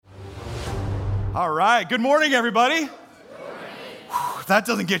All right, good morning, everybody. Whew, that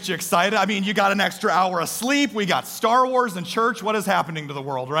doesn't get you excited. I mean, you got an extra hour of sleep. We got Star Wars in church. What is happening to the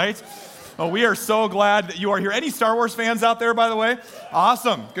world, right? Oh, we are so glad that you are here. Any Star Wars fans out there, by the way?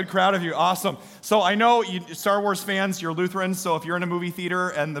 Awesome. Good crowd of you. Awesome. So I know you Star Wars fans, you're Lutherans, so if you're in a movie theater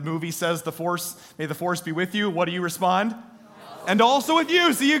and the movie says may the force be with you, what do you respond? And also with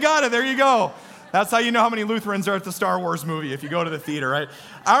you. So you got it. There you go. That's how you know how many Lutherans are at the Star Wars movie if you go to the theater, right?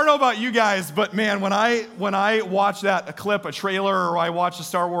 I don't know about you guys, but man, when I watch a trailer, or I watch a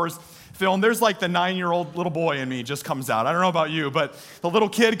Star Wars film, there's like the 9-year-old little boy in me just comes out. I don't know about you, but the little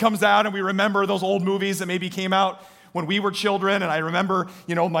kid comes out, and we remember those old movies that maybe came out when we were children. And I remember,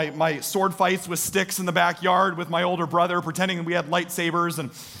 my sword fights with sticks in the backyard with my older brother, pretending we had lightsabers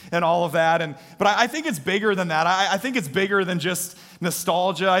and all of that. But I think it's bigger than that. I think it's bigger than just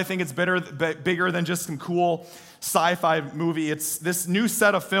nostalgia. I think it's bigger than just some cool sci-fi movie. It's this new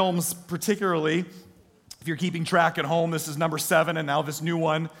set of films, particularly, if you're keeping track at home, this is number 7, and now this new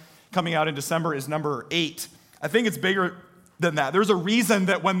one coming out in December is number 8. I think it's bigger than that. There's a reason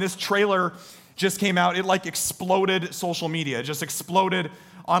that when this trailer just came out, it like exploded social media. It just exploded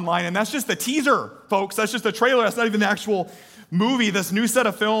online. And that's just the teaser, folks. That's just the trailer. That's not even the actual movie. This new set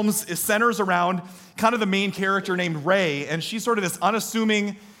of films centers around kind of the main character named Rey. And she's sort of this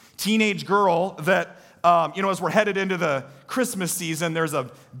unassuming teenage girl that, as we're headed into the Christmas season, there's a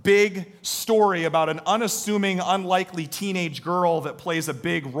big story about an unassuming, unlikely teenage girl that plays a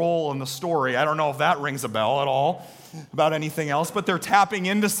big role in the story. I don't know if that rings a bell at all about anything else, but they're tapping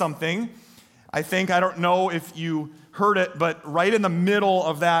into something. I don't know if you heard it, but right in the middle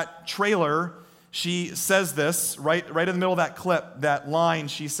of that trailer, she says this, right in the middle of that clip, that line,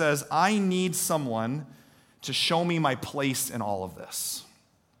 she says, "I need someone to show me my place in all of this.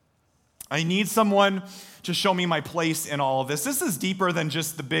 I need someone to show me my place in all of this." This is deeper than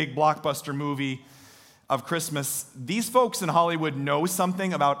just the big blockbuster movie of Christmas. These folks in Hollywood know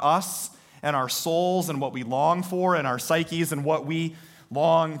something about us and our souls and what we long for and our psyches and what we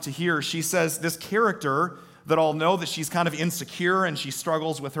long to hear. She says this character that all know that she's kind of insecure and she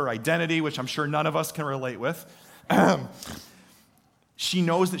struggles with her identity, which I'm sure none of us can relate with. She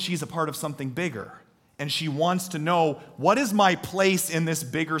knows that she's a part of something bigger. And she wants to know, what is my place in this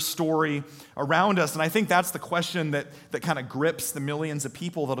bigger story around us? And I think that's the question that kind of grips the millions of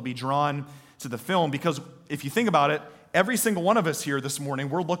people that'll be drawn to the film. Because if you think about it, every single one of us here this morning,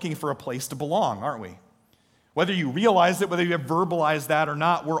 we're looking for a place to belong, aren't we? Whether you realize it, whether you have verbalized that or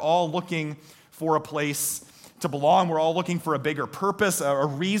not, we're all looking for a place to belong. We're all looking for a bigger purpose, a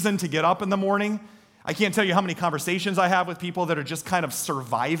reason to get up in the morning. I can't tell you how many conversations I have with people that are just kind of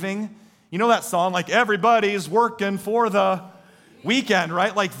surviving. You know that song, like, everybody's working for the weekend,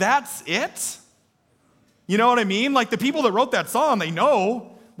 right? Like, that's it? You know what I mean? Like, the people that wrote that song, they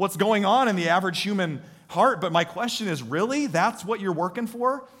know what's going on in the average human heart. But my question is, really? That's what you're working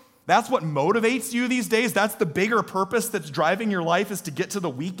for? That's what motivates you these days? That's the bigger purpose that's driving your life, is to get to the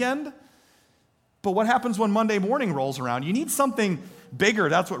weekend? But what happens when Monday morning rolls around? You need something bigger.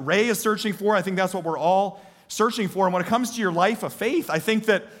 That's what Rey is searching for. I think that's what we're all searching for. And when it comes to your life of faith, I think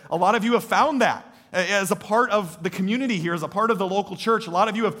that a lot of you have found that as a part of the community here, as a part of the local church. A lot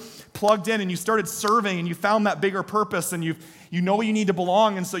of you have plugged in and you started serving and you found that bigger purpose and you know you need to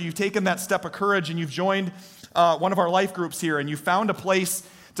belong. And so you've taken that step of courage and you've joined one of our life groups here and you found a place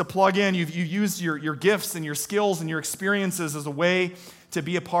to plug in. You've used your gifts and your skills and your experiences as a way to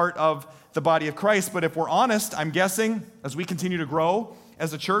be a part of the body of Christ. But if we're honest, I'm guessing as we continue to grow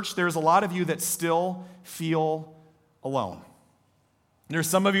as a church, there's a lot of you that still feel alone. There's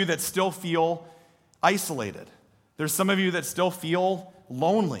some of you that still feel isolated. There's some of you that still feel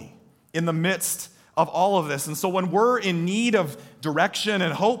lonely in the midst of all of this. And so when we're in need of direction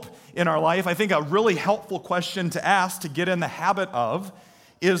and hope in our life, I think a really helpful question to ask, to get in the habit of,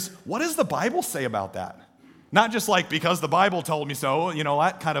 is what does the Bible say about that? Not just like, because the Bible told me so,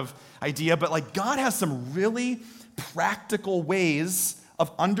 that kind of idea, but like God has some really practical ways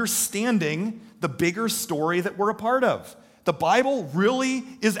of understanding the bigger story that we're a part of. The Bible really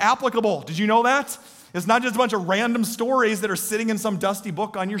is applicable. Did you know that? It's not just a bunch of random stories that are sitting in some dusty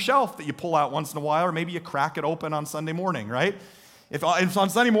book on your shelf that you pull out once in a while, or maybe you crack it open on Sunday morning, right? If on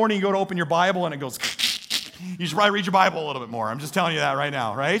Sunday morning you go to open your Bible and it goes, you should probably read your Bible a little bit more. I'm just telling you that right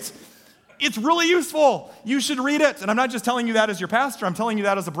now, right? It's really useful. You should read it. And I'm not just telling you that as your pastor. I'm telling you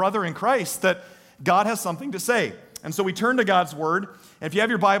that as a brother in Christ, that God has something to say. And so we turn to God's word. And if you have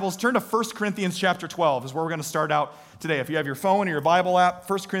your Bibles, turn to 1 Corinthians chapter 12 is where we're going to start out today. If you have your phone or your Bible app,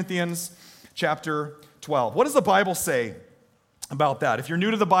 1 Corinthians chapter 12. What does the Bible say about that? If you're new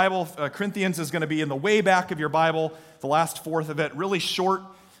to the Bible, Corinthians is going to be in the way back of your Bible, the last fourth of it. Really short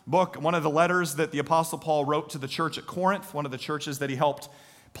book, one of the letters that the Apostle Paul wrote to the church at Corinth, one of the churches that he helped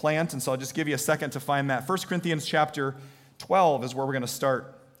plant. And so I'll just give you a second to find that. 1 Corinthians chapter 12 is where we're going to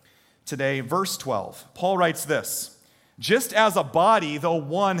start today. Verse 12. Paul writes this: just as a body, though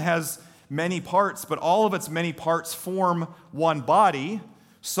one has many parts, but all of its many parts form one body,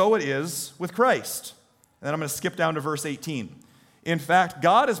 so it is with Christ. And then I'm going to skip down to verse 18. In fact,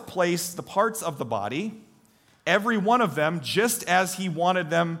 God has placed the parts of the body, every one of them, just as he wanted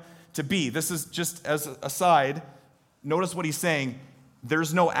them to be. This is just as an aside. Notice what he's saying.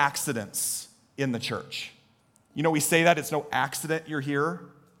 There's no accidents in the church. You know, we say that it's no accident you're here.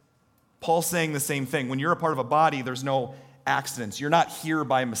 Paul's saying the same thing. When you're a part of a body, there's no accidents. You're not here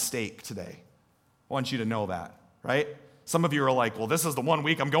by mistake today. I want you to know that, right? Some of you are like, well, this is the one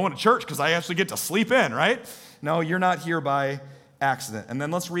week I'm going to church because I actually get to sleep in, right? No, you're not here by accident. And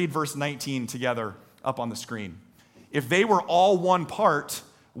then let's read verse 19 together up on the screen. If they were all one part,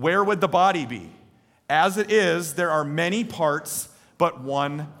 where would the body be? As it is, there are many parts, but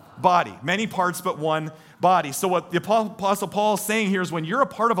one body. Many parts, but one body. So what the Apostle Paul is saying here is when you're a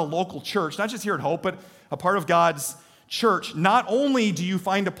part of a local church, not just here at Hope, but a part of God's church, not only do you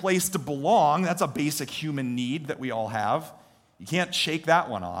find a place to belong, that's a basic human need that we all have. You can't shake that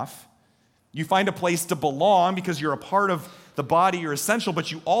one off. You find a place to belong because you're a part of the body, you're essential,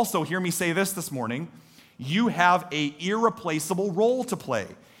 but you also, hear me say this morning, you have an irreplaceable role to play.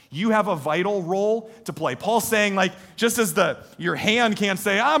 You have a vital role to play. Paul's saying, like, just as your hand can't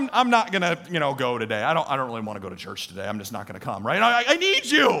say, I'm not gonna, go today. I don't really want to go to church today. I'm just not gonna come, right? I need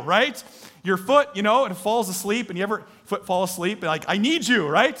you, right? Your foot, it falls asleep, and you ever foot fall asleep, and like, I need you,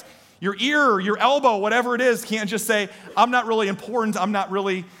 right? Your ear, your elbow, whatever it is, can't just say, I'm not really important. I'm not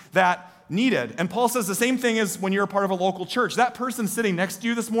really that needed. And Paul says the same thing is when you're a part of a local church. That person sitting next to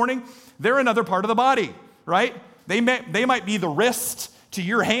you this morning, they're another part of the body, right? They might be the wrist to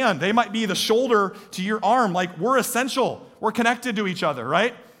your hand. They might be the shoulder to your arm. Like, we're essential. We're connected to each other,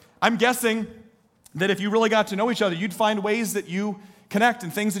 right? I'm guessing that if you really got to know each other, you'd find ways that you connect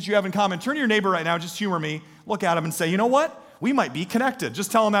and things that you have in common. Turn to your neighbor right now, just humor me, look at him and say, you know what? We might be connected.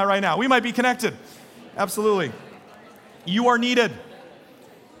 Just tell him that right now. We might be connected. Absolutely. You are needed.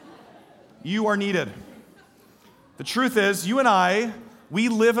 You are needed. The truth is, you and I, we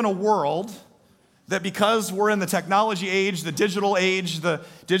live in a world that because we're in the technology age, the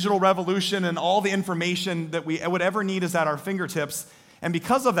digital revolution, and all the information that we would ever need is at our fingertips. And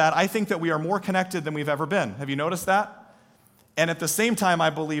because of that, I think that we are more connected than we've ever been. Have you noticed that? And at the same time, I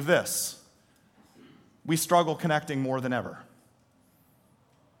believe this. We struggle connecting more than ever.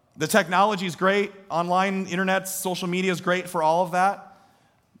 The technology is great. Online, internet, social media is great for all of that.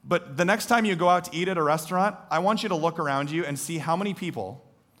 But the next time you go out to eat at a restaurant, I want you to look around you and see how many people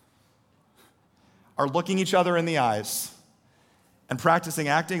are looking each other in the eyes and practicing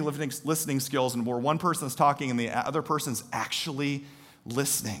acting, listening skills, and where one person's talking and the other person's actually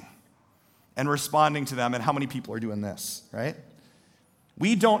listening and responding to them, and how many people are doing this, right?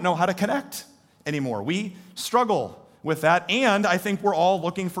 We don't know how to connect anymore. We struggle with that, and I think we're all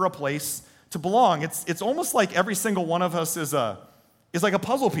looking for a place to belong. It's almost like every single one of us is like a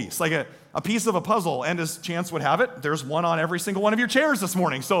puzzle piece, like a piece of a puzzle, and as chance would have it, there's one on every single one of your chairs this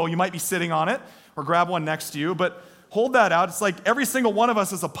morning, so you might be sitting on it, or grab one next to you, but hold that out. It's like every single one of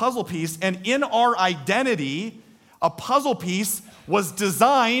us is a puzzle piece, and in our identity, a puzzle piece was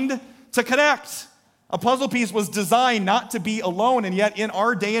designed to connect. A puzzle piece was designed not to be alone, and yet in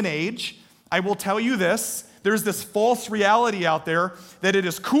our day and age, I will tell you this, there's this false reality out there that it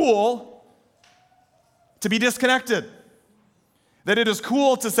is cool to be disconnected. That it is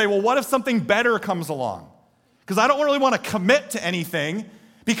cool to say, well, what if something better comes along? Because I don't really want to commit to anything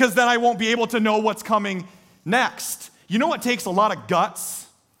because then I won't be able to know what's coming next. You know what takes a lot of guts?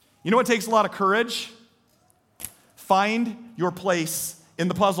 You know what takes a lot of courage? Find your place in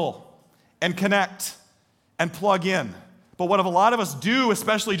the puzzle and connect and plug in. But what a lot of us do,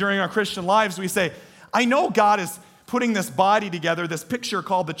 especially during our Christian lives, we say, I know God is putting this body together, this picture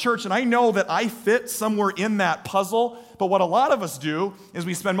called the church, and I know that I fit somewhere in that puzzle, but what a lot of us do is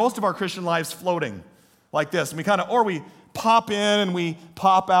we spend most of our Christian lives floating like this, and or we pop in and we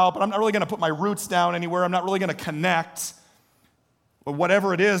pop out, but I'm not really going to put my roots down anywhere, I'm not really going to connect, but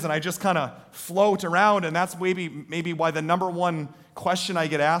whatever it is, and I just kind of float around, and that's maybe why the number one question I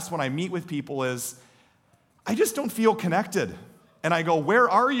get asked when I meet with people is, I just don't feel connected, and I go, where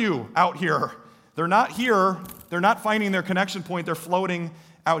are you out here? They're not here. They're not finding their connection point. They're floating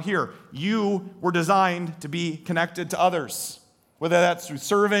out here. You were designed to be connected to others, whether that's through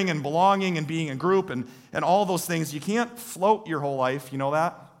serving and belonging and being a group and all those things. You can't float your whole life. You know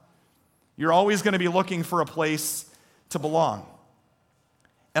that? You're always going to be looking for a place to belong.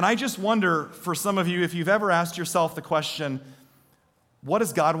 And I just wonder, for some of you, if you've ever asked yourself the question, what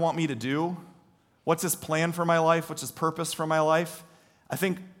does God want me to do? What's his plan for my life? What's his purpose for my life? I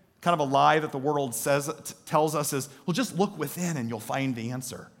think kind of a lie that the world tells us is, well, just look within and you'll find the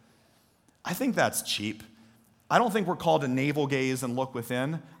answer. I think that's cheap. I don't think we're called to navel gaze and look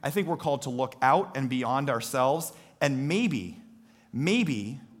within. I think we're called to look out and beyond ourselves. And maybe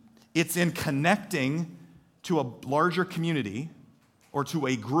it's in connecting to a larger community or to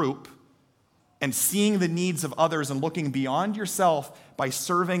a group and seeing the needs of others and looking beyond yourself by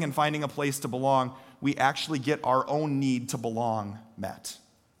serving and finding a place to belong, we actually get our own need to belong met.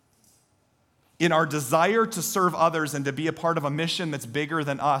 In our desire to serve others and to be a part of a mission that's bigger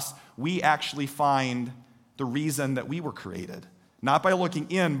than us, we actually find the reason that we were created. Not by looking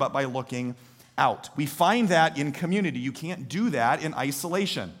in, but by looking out. We find that in community. You can't do that in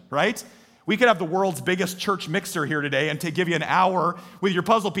isolation, right? We could have the world's biggest church mixer here today and to give you an hour with your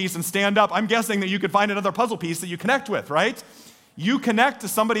puzzle piece and stand up. I'm guessing that you could find another puzzle piece that you connect with, right? You connect to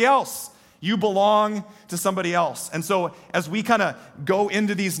somebody else. You belong to somebody else. And so as we kind of go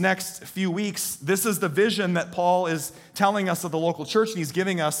into these next few weeks, this is the vision that Paul is telling us of the local church, and he's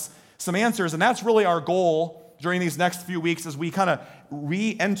giving us some answers. And that's really our goal during these next few weeks as we kind of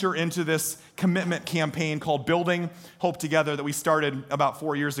re-enter into this commitment campaign called Building Hope Together that we started about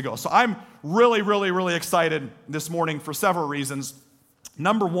 4 years ago. So I'm really excited this morning for several reasons.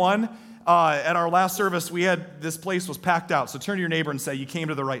 Number one, at our last service, this place was packed out. So turn to your neighbor and say, you came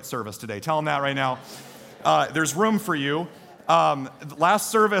to the right service today. Tell them that right now. There's room for you.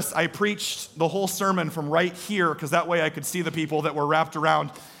 Last service, I preached the whole sermon from right here because that way I could see the people that were wrapped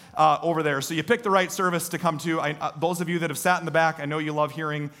around over there. So you picked the right service to come to. Those of you that have sat in the back, I know you love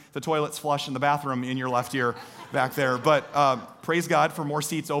hearing the toilets flush in the bathroom in your left ear back there. But praise God for more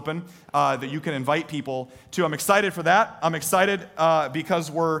seats open that you can invite people to. I'm excited for that. I'm excited because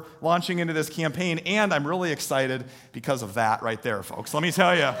we're launching into this campaign, and I'm really excited because of that right there, folks. Let me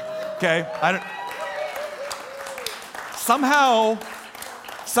tell you, okay?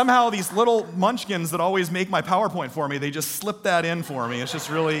 Somehow these little munchkins that always make my PowerPoint for me, they just slip that in for me. It's just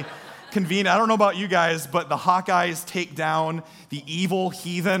really convenient. I don't know about you guys, but the Hawkeyes take down the evil,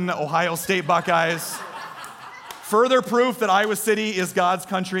 heathen Ohio State Buckeyes. Further proof that Iowa City is God's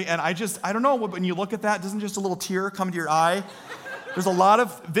country. And I don't know, when you look at that, doesn't just a little tear come to your eye? There's a lot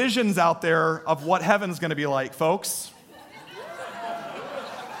of visions out there of what heaven's going to be like, folks.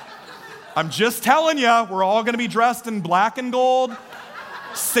 I'm just telling you, we're all going to be dressed in black and gold,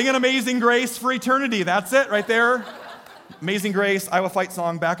 singing Amazing Grace for eternity. That's it right there. Amazing Grace, Iowa fight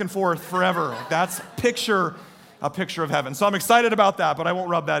song, back and forth forever. That's a picture of heaven. So I'm excited about that, but I won't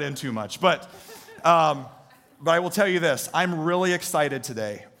rub that in too much. But I will tell you this. I'm really excited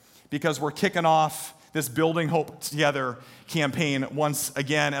today because we're kicking off this Building Hope Together campaign once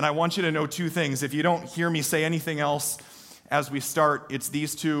again. And I want you to know two things. If you don't hear me say anything else as we start, it's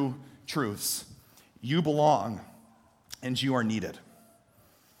these two truths. You belong and you are needed.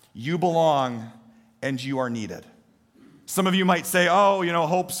 You belong and you are needed. Some of you might say, oh,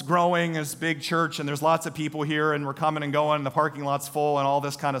 Hope's growing, it's a big church, and there's lots of people here, and we're coming and going, and the parking lot's full, and all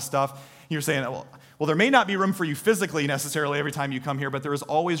this kind of stuff. You're saying, well, there may not be room for you physically necessarily every time you come here, but there is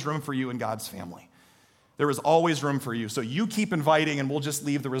always room for you in God's family. There is always room for you. So you keep inviting, and we'll just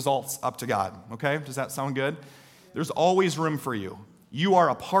leave the results up to God, okay? Does that sound good? There's always room for you. You are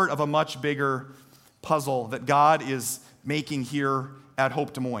a part of a much bigger puzzle that God is making here at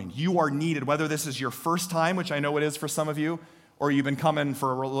Hope Des Moines. You are needed, whether this is your first time, which I know it is for some of you, or you've been coming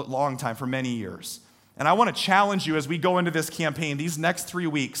for a long time, for many years. And I want to challenge you as we go into this campaign, these next 3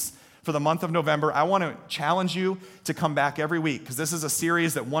 weeks for the month of November, I want to challenge you to come back every week, because this is a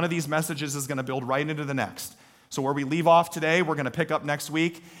series that one of these messages is going to build right into the next. So where we leave off today, we're going to pick up next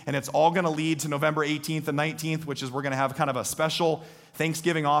week, and it's all going to lead to November 18th and 19th, which is we're going to have kind of a special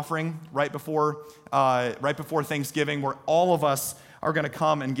Thanksgiving offering right before Thanksgiving, where all of us are going to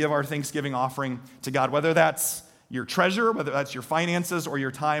come and give our Thanksgiving offering to God, whether that's your treasure, whether that's your finances or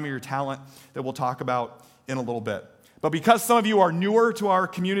your time or your talent that we'll talk about in a little bit. But because some of you are newer to our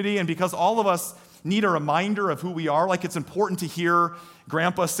community and because all of us need a reminder of who we are, like it's important to hear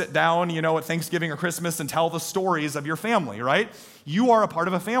Grandpa sit down, at Thanksgiving or Christmas and tell the stories of your family, right? You are a part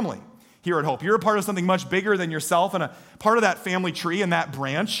of a family here at Hope. You're a part of something much bigger than yourself, and a part of that family tree and that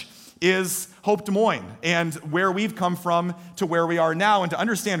branch is Hope Des Moines and where we've come from to where we are now. And to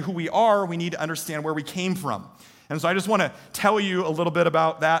understand who we are, we need to understand where we came from. And so I just want to tell you a little bit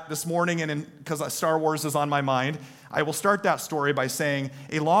about that this morning, and because Star Wars is on my mind, I will start that story by saying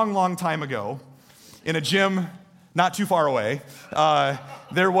a long time ago, in a gym not too far away,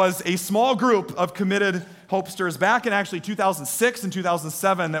 there was a small group of committed Hopesters back in actually 2006 and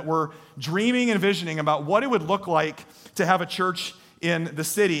 2007 that were dreaming and envisioning about what it would look like to have a church in the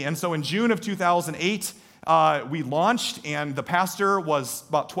city. And so in June of 2008, we launched, and the pastor was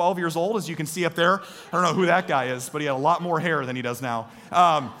about 12 years old, as you can see up there. I don't know who that guy is, but he had a lot more hair than he does now.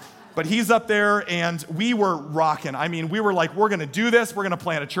 But he's up there, and we were rocking. I mean, we were like, we're going to do this. We're going to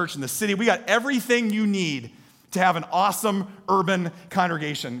plant a church in the city. We got everything you need to have an awesome urban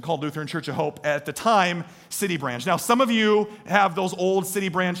congregation called Lutheran Church of Hope, at the time, City Branch. Now, some of you have those old City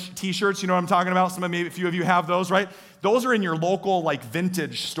Branch t-shirts, you know what I'm talking about? Maybe a few of you have those, right? Those are in your local, like,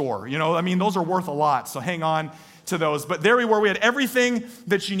 vintage store, you know? I mean, those are worth a lot, so hang on to those. But there we were. We had everything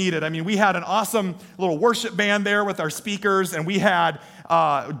that you needed. I mean, we had an awesome little worship band there with our speakers, and we had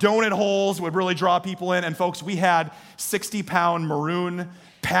donut holes would really draw people in. And folks, we had 60-pound maroon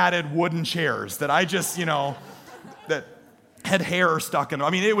padded wooden chairs that I just, that had hair stuck in them.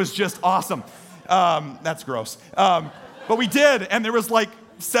 I mean, it was just awesome. That's gross. But we did, and there was like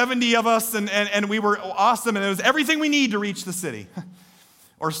 70 of us, and we were awesome, and it was everything we need to reach the city.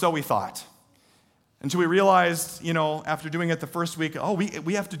 Or so we thought. Until we realized, after doing it the first week,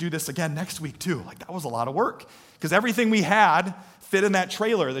 we have to do this again next week too. Like, that was a lot of work. Because everything we had fit in that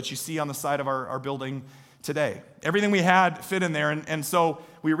trailer that you see on the side of our building today. Everything we had fit in there. And so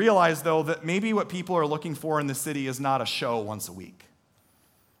we realized, though, that maybe what people are looking for in the city is not a show once a week.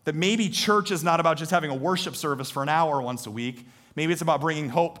 That maybe church is not about just having a worship service for an hour once a week. Maybe it's about bringing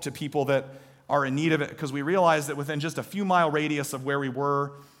hope to people that are in need of it. Because we realized that within just a few mile radius of where we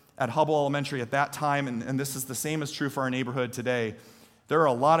were at Hubble Elementary at that time, and this is the same as true for our neighborhood today, there are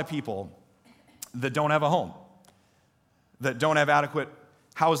a lot of people that don't have a home, that don't have adequate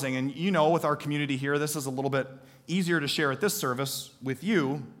housing. And with our community here, this is a little bit easier to share at this service with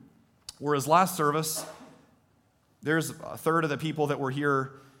you, whereas last service, there's a third of the people that were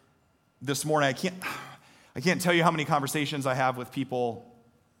here this morning. I can't tell you how many conversations I have with people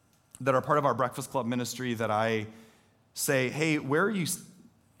that are part of our Breakfast Club ministry that I say, hey, where are you,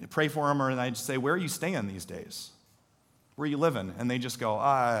 pray for them, and I just say, where are you staying these days? Where are you living? And they just go,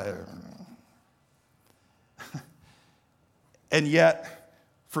 I don't know. And yet,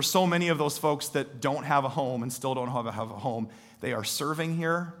 for so many of those folks that don't have a home and still don't have a home, they are serving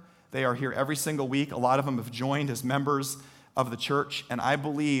here. They are here every single week. A lot of them have joined as members of the church. And I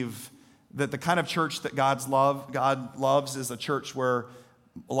believe that the kind of church that God loves is a church where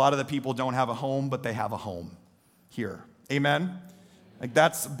a lot of the people don't have a home, but they have a home here. Amen? Like,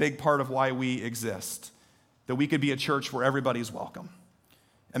 that's a big part of why we exist, that we could be a church where everybody's welcome.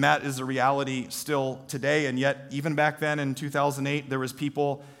 And that is a reality still today. And yet, even back then in 2008,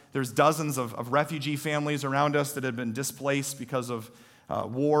 there's dozens of refugee families around us that had been displaced because of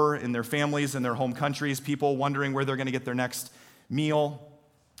war in their families and their home countries, people wondering where they're going to get their next meal.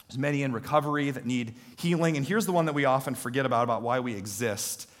 There's many in recovery that need healing. And here's the one that we often forget about why we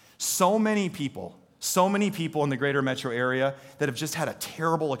exist. So many people in the greater metro area that have just had a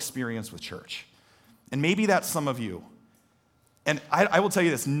terrible experience with church. And maybe that's some of you. And I will tell you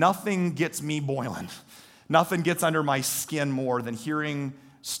this, nothing gets me boiling. Nothing gets under my skin more than hearing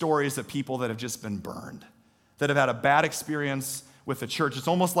stories of people that have just been burned, that have had a bad experience with the church. It's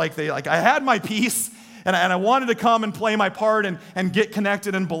almost like I had my piece, and I wanted to come and play my part and get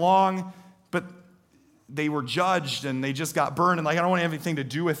connected and belong, but they were judged and they just got burned, and I don't want to have anything to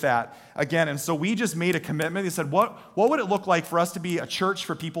do with that again. And so we just made a commitment. They said, what would it look like for us to be a church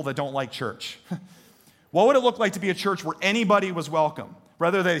for people that don't like church? What would it look like to be a church where anybody was welcome,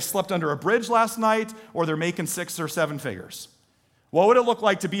 whether they slept under a bridge last night or they're making 6 or 7 figures? What would it look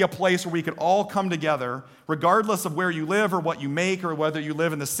like to be a place where we could all come together, regardless of where you live or what you make, or whether you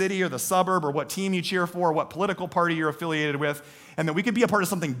live in the city or the suburb, or what team you cheer for, or what political party you're affiliated with, and that we could be a part of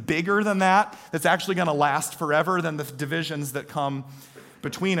something bigger than that, that's actually going to last forever than the divisions that come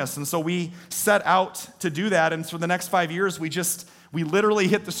between us? And so we set out to do that, and for the next 5 years, we literally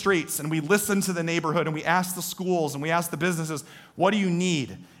hit the streets, and we listened to the neighborhood, and we asked the schools, and we asked the businesses, what do you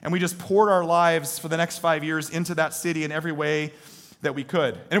need? And we just poured our lives for the next 5 years into that city in every way that we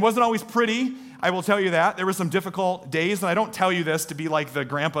could. And it wasn't always pretty, I will tell you that. There were some difficult days, and I don't tell you this to be like the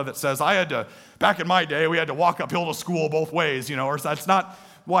grandpa that says, back in my day, we had to walk uphill to school both ways, or that's not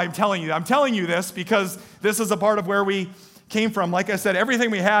why I'm telling you. I'm telling you this because this is a part of where we came from. Like I said,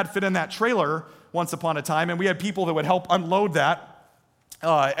 everything we had fit in that trailer once upon a time, and we had people that would help unload that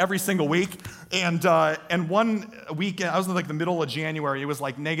every single week. And one weekend, I was in like the middle of January, it was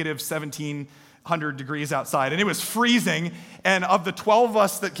like negative 1,700 degrees outside, and it was freezing. And of the 12 of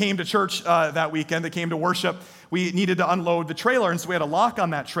us that came to church that weekend, that came to worship, we needed to unload the trailer. And so we had a lock on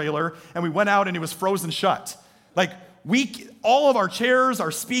that trailer, and we went out and it was frozen shut. Like, all of our chairs,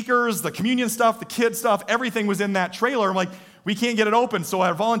 our speakers, the communion stuff, the kids stuff, everything was in that trailer. I'm like, we can't get it open. So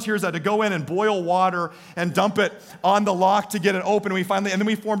our volunteers had to go in and boil water and dump it on the lock to get it open. And then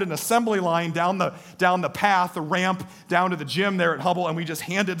we formed an assembly line down the path, the ramp down to the gym there at Hubble, and we just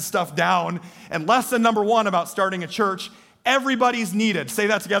handed stuff down. And lesson number 1 about starting a church, everybody's needed. Say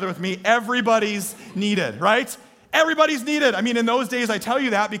that together with me. Everybody's needed, right? Everybody's needed. I mean, in those days, I tell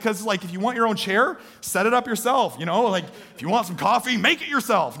you that because, like, if you want your own chair, set it up yourself. You know, like, if you want some coffee, make it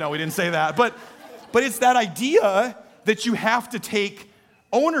yourself. No, we didn't say that. But it's that idea that you have to take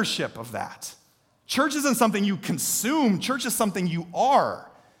ownership of that. Church isn't something you consume. Church is something you are.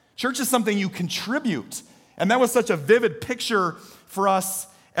 Church is something you contribute. And that was such a vivid picture for us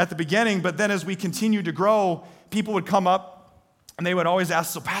at the beginning. But then as we continued to grow, people would come up and they would always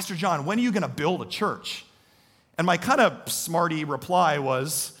ask, so Pastor John, when are you going to build a church? And my kind of smarty reply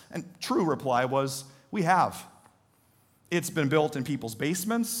was, and true reply was, we have. It's been built in people's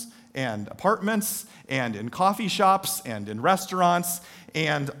basements and apartments and in coffee shops and in restaurants.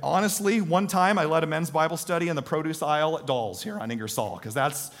 And honestly, one time I led a men's Bible study in the produce aisle at Dolls here on Ingersoll, because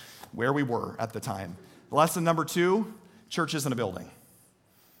that's where we were at the time. Lesson number 2, church isn't a building.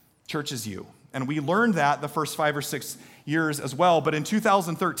 Church is you. And we learned that the first 5 or 6 years as well. But in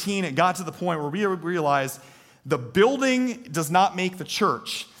 2013, it got to the point where we realized the building does not make the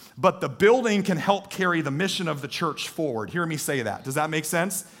church, but the building can help carry the mission of the church forward. Hear me say that. Does that make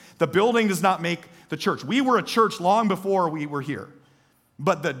sense? The building does not make the church. We were a church long before we were here,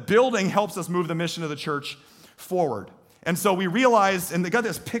 but the building helps us move the mission of the church forward. And so we realized, and they got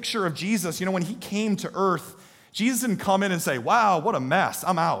this picture of Jesus, you know, when he came to earth, Jesus didn't come in and say, wow, what a mess,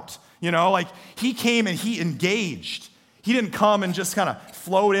 I'm out. You know, like he came and he engaged. He didn't come and just kind of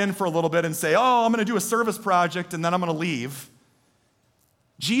float in for a little bit and say, oh, I'm going to do a service project and then I'm going to leave.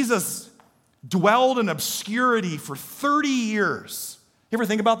 Jesus dwelled in obscurity for 30 years. You ever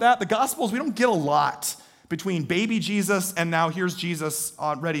think about that? The Gospels, we don't get a lot between baby Jesus and now here's Jesus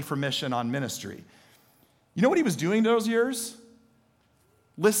ready for mission on ministry. You know what he was doing those years?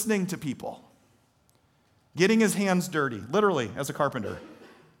 Listening to people. Getting his hands dirty, literally as a carpenter.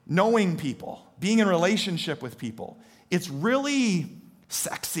 Knowing people. Being in relationship with people. It's really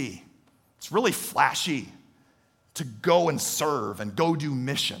sexy. It's really flashy to go and serve and go do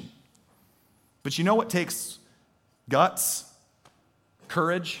mission. But you know what takes guts?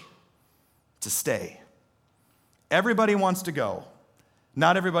 Courage to stay. Everybody wants to go.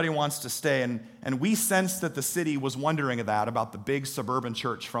 Not everybody wants to stay. And we sensed that the city was wondering about the big suburban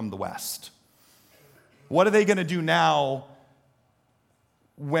church from the West. What are they going to do now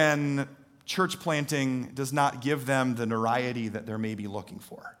when church planting does not give them the notoriety that they're maybe looking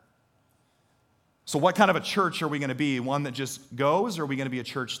for? So what kind of a church are we going to be? One that just goes, or are we going to be a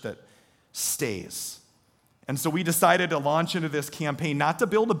church that stays? And so we decided to launch into this campaign, not to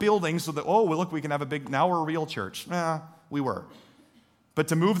build a building so that, oh, well, look, we can have now we're a real church. We were. But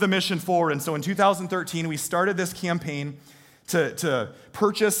to move the mission forward. And so in 2013, we started this campaign to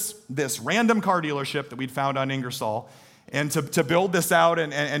purchase this random car dealership that we'd found on Ingersoll and to build this out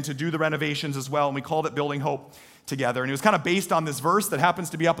and to do the renovations as well. And we called it Building Hope Together. And it was kind of based on this verse that happens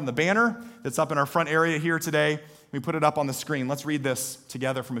to be up in the banner that's up in our front area here today. We put it up on the screen. Let's read this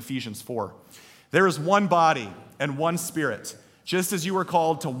together from Ephesians 4. There is one body and one Spirit, just as you were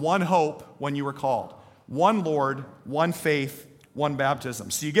called to one hope when you were called. One Lord, one faith, one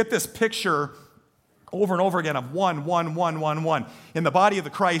baptism. So you get this picture over and over again of one. In the body of the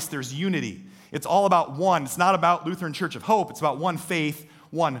Christ, there's unity. It's all about one. It's not about Lutheran Church of Hope. It's about one faith,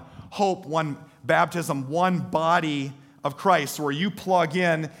 one hope, one baptism, one body of Christ, where you plug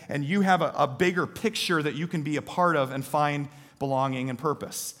in and you have a bigger picture that you can be a part of and find belonging and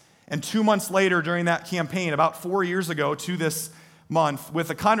purpose. And 2 months later during that campaign, about 4 years ago to this month, with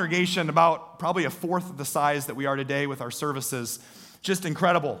a congregation about probably a fourth of the size that we are today with our services, just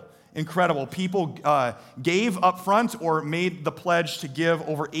incredible. People gave up front or made the pledge to give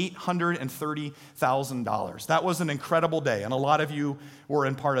over $830,000. That was an incredible day, and a lot of you were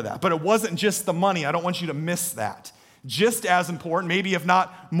in part of that. But it wasn't just the money. I don't want you to miss that. Just as important, maybe if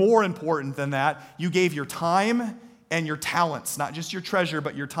not more important than that, you gave your time and your talents, not just your treasure,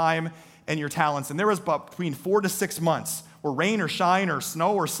 but your time and your talents. And there was between 4 to 6 months where rain or shine or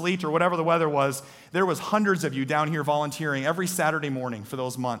snow or sleet or whatever the weather was, there was hundreds of you down here volunteering every Saturday morning for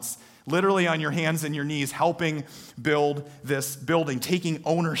those months, literally on your hands and your knees, helping build this building, taking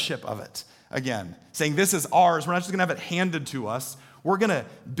ownership of it again, saying this is ours. We're not just going to have it handed to us. We're going to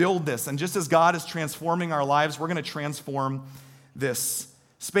build this. And just as God is transforming our lives, we're going to transform this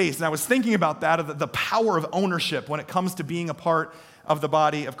space. And I was thinking about that, of the power of ownership when it comes to being a part of the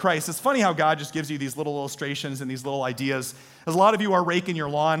body of Christ. It's funny how God just gives you these little illustrations and these little ideas. As a lot of you are raking your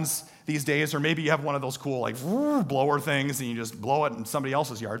lawns these days, or maybe you have one of those cool like blower things and you just blow it in somebody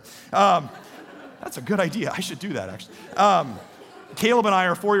else's yard. That's a good idea. I should do that, actually. Caleb and I,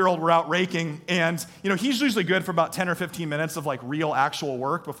 our 4-year-old, were out raking, and he's usually good for about 10 or 15 minutes of like real actual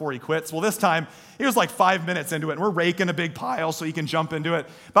work before he quits. Well, this time he was like 5 minutes into it, and we're raking a big pile so he can jump into it.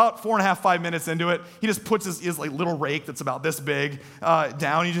 About 4.5, 5 minutes into it, he just puts his like little rake that's about this big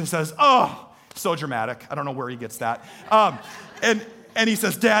down. He just says, "Oh," so dramatic. I don't know where he gets that. And he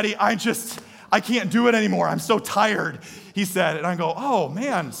says, "Daddy, I can't do it anymore. I'm so tired," he said. And I go, "Oh,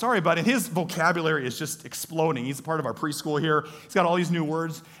 man, sorry, bud." And his vocabulary is just exploding. He's a part of our preschool here. He's got all these new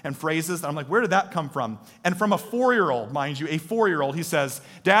words and phrases. And I'm like, where did that come from? And from a 4-year-old, mind you, a 4-year-old, he says,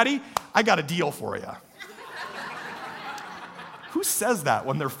 "Daddy, I got a deal for you." Who says that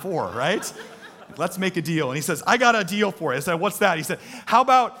when they're 4, right? Let's make a deal. And he says, "I got a deal for you." I said, "What's that?" He said, How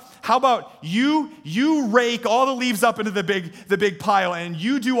about you rake all the leaves up into the big pile, and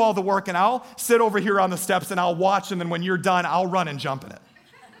you do all the work, and I'll sit over here on the steps and I'll watch, and then when you're done, I'll run and jump in it."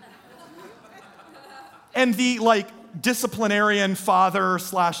 And the disciplinarian father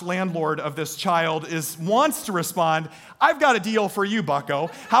 / landlord of this child wants to respond, "I've got a deal for you, bucko.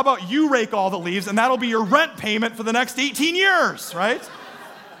 How about you rake all the leaves, and that'll be your rent payment for the next 18 years, right?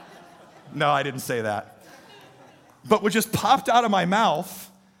 No, I didn't say that. But what just popped out of my mouth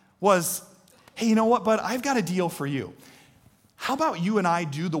was, "Hey, you know what, bud? I've got a deal for you. How about you and I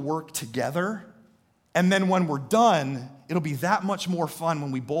do the work together, and then when we're done, it'll be that much more fun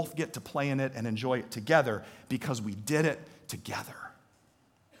when we both get to play in it and enjoy it together because we did it together."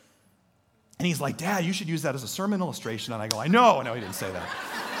 And he's like, "Dad, you should use that as a sermon illustration." And I go, No, he didn't say that.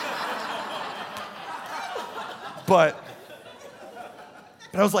 But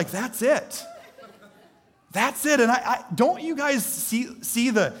I was like, that's it. That's it. And I don't you guys see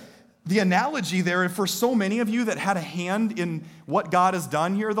the analogy there for so many of you that had a hand in what God has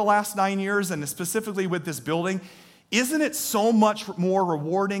done here the last 9 years, and specifically with this building? Isn't it so much more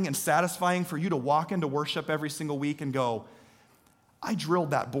rewarding and satisfying for you to walk into worship every single week and go, "I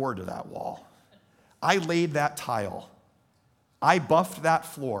drilled that board to that wall. I laid that tile. I buffed that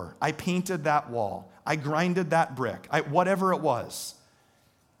floor. I painted that wall. I grinded that brick." Whatever it was.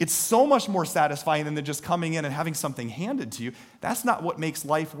 It's so much more satisfying than just coming in and having something handed to you. That's not what makes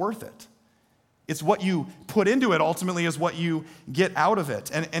life worth it. It's what you put into it ultimately is what you get out of it,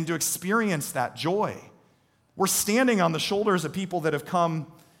 and to experience that joy. We're standing on the shoulders of people that have come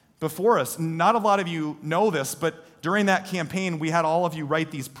before us. Not a lot of you know this, but during that campaign, we had all of you write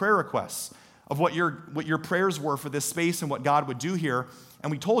these prayer requests of what your prayers were for this space and what God would do here.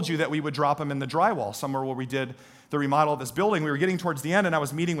 And we told you that we would drop them in the drywall somewhere where we did the remodel of this building. We were getting towards the end, and I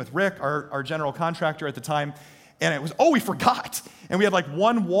was meeting with Rick, our general contractor at the time, and it was, we forgot. And we had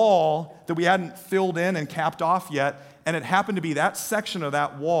one wall that we hadn't filled in and capped off yet, and it happened to be that section of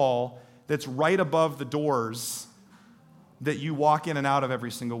that wall that's right above the doors that you walk in and out of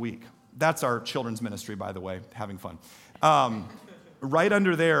every single week. That's our children's ministry, by the way, having fun. Right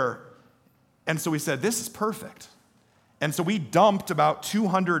under there. And so we said, this is perfect. And so we dumped about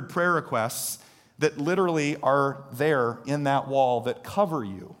 200 prayer requests that literally are there in that wall that cover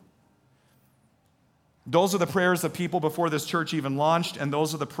you. Those are the prayers of people before this church even launched, and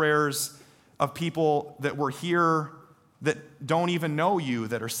those are the prayers of people that were here that don't even know you,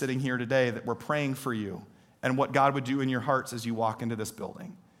 that are sitting here today, that we're praying for you and what God would do in your hearts as you walk into this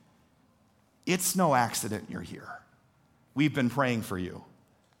building. It's no accident you're here. We've been praying for you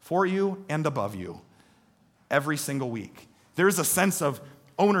and above you every single week. There's a sense of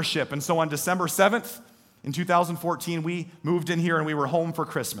ownership. And so on December 7th, in 2014, we moved in here and we were home for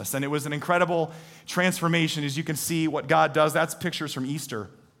Christmas. And it was an incredible transformation, as you can see what God does. That's pictures from Easter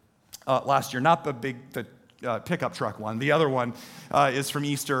last year, not the pickup truck one. The other one is from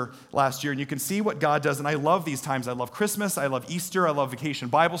Easter last year. And you can see what God does. And I love these times. I love Christmas. I love Easter. I love Vacation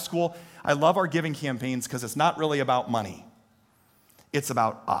Bible School. I love our giving campaigns because it's not really about money. It's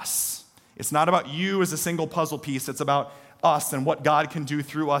about us. It's not about you as a single puzzle piece. It's about us and what God can do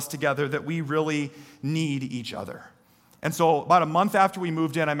through us together, that we really need each other. And so about a month after we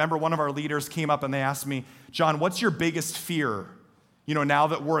moved in, I remember one of our leaders came up and they asked me, John, what's your biggest fear? Now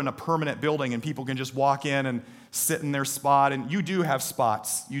that we're in a permanent building and people can just walk in and sit in their spot, and you do have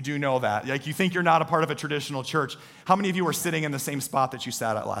spots. You do know that. You think you're not a part of a traditional church. How many of you are sitting in the same spot that you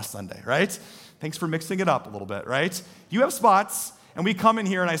sat at last Sunday, right? Thanks for mixing it up a little bit, right? You have spots. And we come in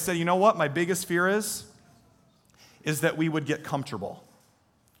here and I said, you know what my biggest fear is that we would get comfortable,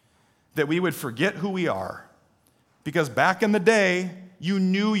 that we would forget who we are. Because back in the day, you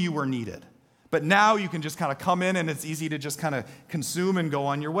knew you were needed. But now you can just kind of come in and it's easy to just kind of consume and go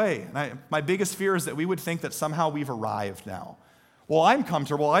on your way. And my biggest fear is that we would think that somehow we've arrived now. Well, I'm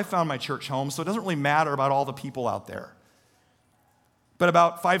comfortable. I found my church home, so it doesn't really matter about all the people out there. But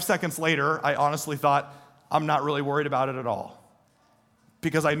about 5 seconds later, I honestly thought, I'm not really worried about it at all.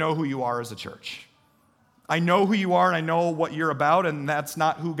 Because I know who you are as a church. I know who you are and I know what you're about, and that's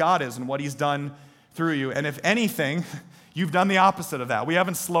not who God is and what he's done through you. And if anything, you've done the opposite of that. We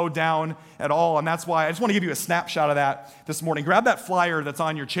haven't slowed down at all, and that's why I just want to give you a snapshot of that this morning. Grab that flyer that's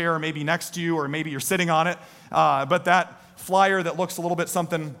on your chair, maybe next to you, or maybe you're sitting on it. But that flyer that looks a little bit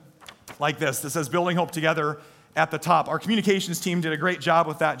something like this, that says Building Hope Together at the top. Our communications team did a great job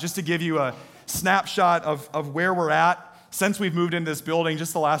with that, just to give you a snapshot of where we're at since we've moved into this building,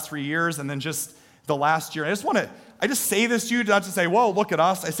 just the last 3 years, and then just the last year. I just say this to you, not to say, whoa, look at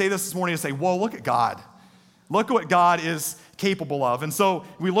us. I say this morning to say, whoa, look at God. Look at what God is capable of. And so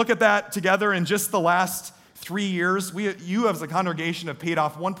we look at that together in just the last 3 years. You as a congregation have paid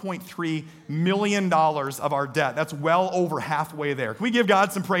off $1.3 million of our debt. That's well over halfway there. Can we give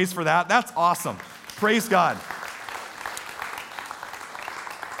God some praise for that? That's awesome. Praise God.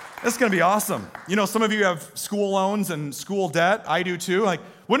 This is going to be awesome. You know, some of you have school loans and school debt. I do too.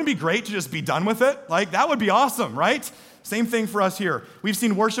 Wouldn't it be great to just be done with it? That would be awesome, right? Same thing for us here. We've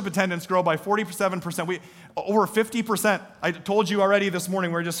seen worship attendance grow by 47%. Over 50%. I told you already this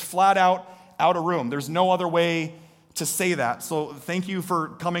morning, we're just flat out of room. There's no other way to say that. So thank you for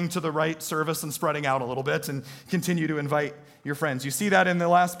coming to the right service and spreading out a little bit, and continue to invite your friends. You see that in the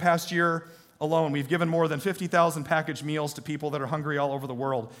past year alone, we've given more than 50,000 packaged meals to people that are hungry all over the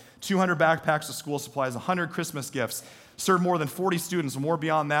world, 200 backpacks of school supplies, 100 Christmas gifts, served more than 40 students, more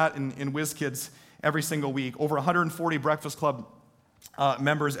beyond that in Whiz Kids every single week, over 140 Breakfast Club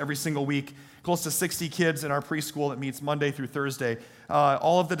members every single week, close to 60 kids in our preschool that meets Monday through Thursday,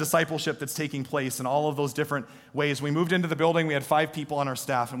 all of the discipleship that's taking place in all of those different ways. We moved into the building, we had 5 people on our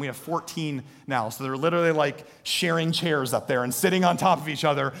staff, and we have 14 now. So they're literally sharing chairs up there and sitting on top of each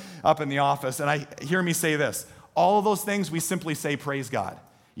other up in the office. And hear me say this, all of those things we simply say, praise God.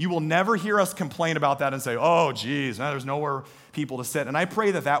 You will never hear us complain about that and say, oh, geez, there's nowhere people to sit. And I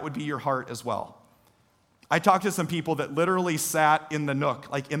pray that would be your heart as well. I talked to some people that literally sat in the nook,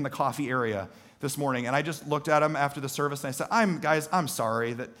 in the coffee area this morning, and I just looked at them after the service, and I said, I'm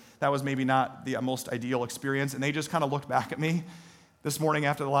sorry that was maybe not the most ideal experience, and they just kind of looked back at me this morning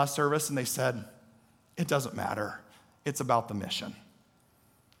after the last service, and they said, it doesn't matter. It's about the mission.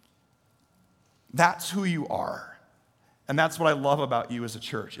 That's who you are, and that's what I love about you as a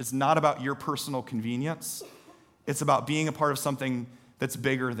church. It's not about your personal convenience. It's about being a part of something that's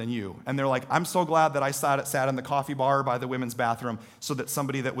bigger than you. And they're like, I'm so glad that I sat in the coffee bar by the women's bathroom so that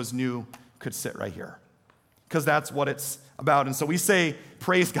somebody that was new could sit right here. Because that's what it's about. And so we say,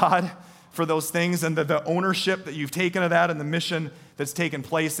 praise God for those things and the ownership that you've taken of that and the mission that's taken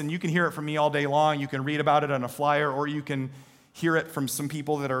place. And you can hear it from me all day long. You can read about it on a flyer, or you can hear it from some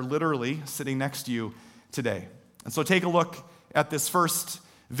people that are literally sitting next to you today. And so take a look at this first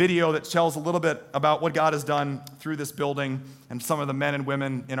video that tells a little bit about what God has done through this building and some of the men and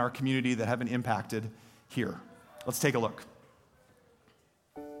women in our community that have been impacted here. Let's take a look.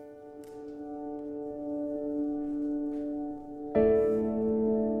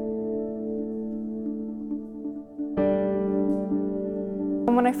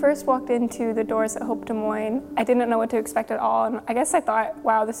 When I first walked into the doors at Hope Des Moines, I didn't know what to expect at all, and I guess I thought,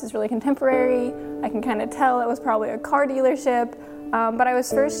 wow, this is really contemporary. I can kind of tell it was probably a car dealership. But I was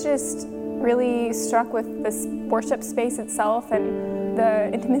first just really struck with this worship space itself and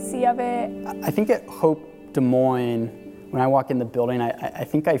the intimacy of it. I think at Hope Des Moines, when I walk in the building, I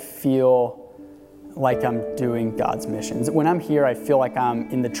think I feel like I'm doing God's missions. When I'm here, I feel like I'm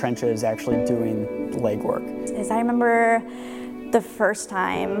in the trenches actually doing legwork. As I remember the first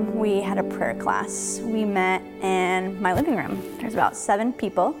time we had a prayer class, we met in my living room. There's about 7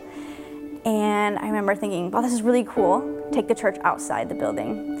 people. And I remember thinking, wow, this is really cool. Take the church outside the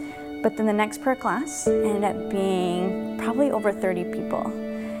building. But then the next prayer class ended up being probably over 30 people.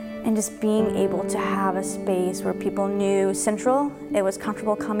 And just being able to have a space where people knew Central, it was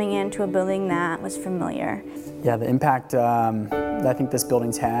comfortable coming into a building that was familiar. Yeah, the impact that I think this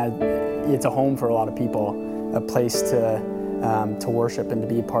building's had, it's a home for a lot of people, a place to worship and to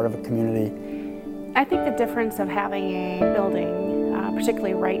be a part of a community. I think the difference of having a building,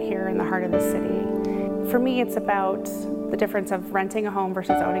 particularly right here in the heart of the city, for me it's about the difference of renting a home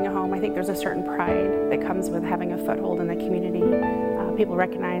versus owning a home. I think there's a certain pride that comes with having a foothold in the community. People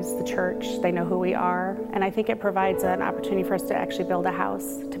recognize the church, they know who we are, and I think it provides an opportunity for us to actually build a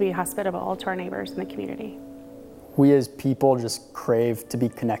house, to be hospitable to our neighbors in the community. We as people just crave to be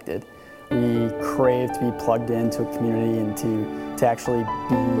connected. We crave to be plugged into a community and to actually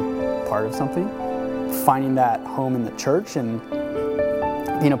be part of something. Finding that home in the church and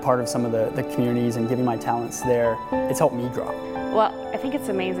being a part of some of the communities and giving my talents there, it's helped me grow. Well, I think it's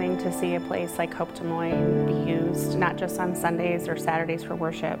amazing to see a place like Hope Des Moines be used, not just on Sundays or Saturdays for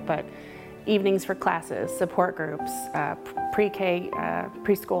worship, but evenings for classes, support groups, pre-K,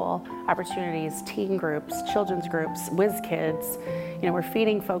 preschool opportunities, teen groups, children's groups, whiz kids. You know, we're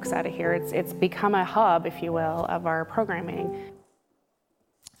feeding folks out of here. It's become a hub, if you will, of our programming.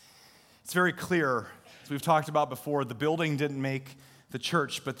 It's very clear, as we've talked about before, the building didn't make the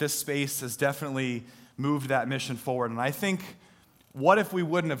church, but this space has definitely moved that mission forward. And I think, what if we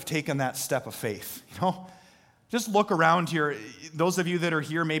wouldn't have taken that step of faith? You know, just look around here. Those of you that are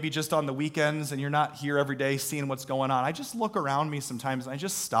here maybe just on the weekends and you're not here every day seeing what's going on, I just look around me sometimes and I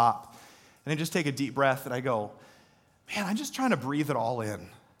just stop and I just take a deep breath and I go, man, I'm just trying to breathe it all in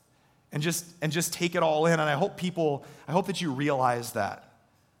and just take it all in. And I hope that you realize that,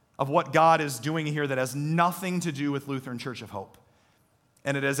 of what God is doing here that has nothing to do with Lutheran Church of Hope.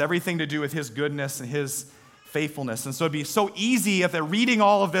 And it has everything to do with His goodness and His faithfulness. And so it'd be so easy if they're reading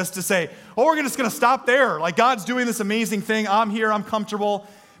all of this to say, oh, we're just going to stop there. Like, God's doing this amazing thing. I'm here. I'm comfortable.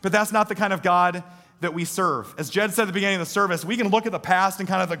 But that's not the kind of God that we serve. As Jed said at the beginning of the service, we can look at the past and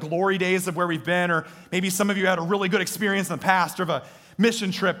kind of the glory days of where we've been, or maybe some of you had a really good experience in the past of a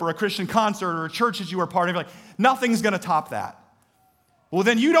mission trip or a Christian concert or a church that you were part of. Like, nothing's going to top that. Well,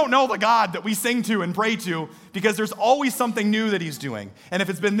 then you don't know the God that we sing to and pray to, because there's always something new that He's doing. And if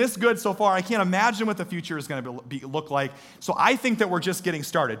it's been this good so far, I can't imagine what the future is going to look like. So I think that we're just getting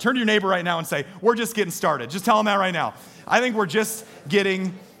started. Turn to your neighbor right now and say, we're just getting started. Just tell them that right now. I think we're just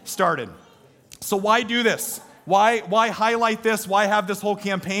getting started. So why do this? Why highlight this? Why have this whole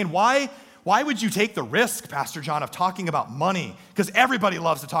campaign? Why would you take the risk, Pastor John, of talking about money? Because everybody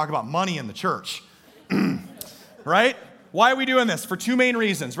loves to talk about money in the church, right? Why are we doing this? For two main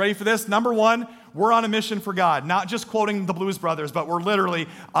reasons. Ready for this? Number one, we're on a mission for God. Not just quoting the Blues Brothers, but we're literally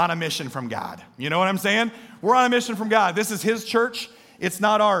on a mission from God. You know what I'm saying? We're on a mission from God. This is His church. It's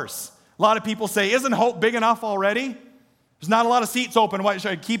not ours. A lot of people say, isn't Hope big enough already? There's not a lot of seats open. Why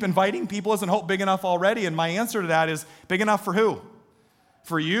should I keep inviting people? Isn't Hope big enough already? And my answer to that is, big enough for who?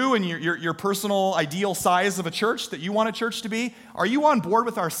 For you and your personal ideal size of a church that you want a church to be? Are you on board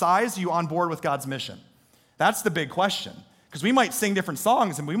with our size? Are you on board with God's mission? That's the big question, because we might sing different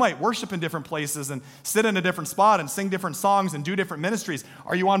songs and we might worship in different places and sit in a different spot and sing different songs and do different ministries.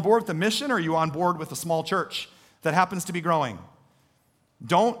 Are you on board with the mission, or are you on board with a small church that happens to be growing?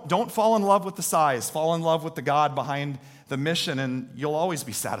 Don't fall in love with the size. Fall in love with the God behind the mission, and you'll always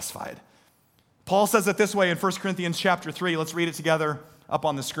be satisfied. Paul says it this way in 1 Corinthians chapter 3. Let's read it together up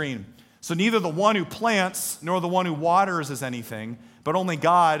on the screen. So neither the one who plants nor the one who waters is anything, but only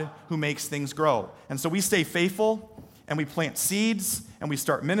God who makes things grow. And so we stay faithful, and we plant seeds, and we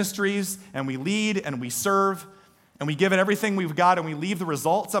start ministries, and we lead, and we serve, and we give it everything we've got, and we leave the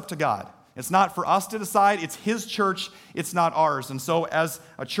results up to God. It's not for us to decide. It's His church. It's not ours. And so as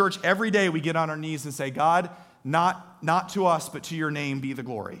a church, every day we get on our knees and say, God, not to us, but to your name be the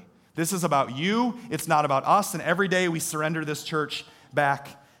glory. This is about you. It's not about us. And every day we surrender this church back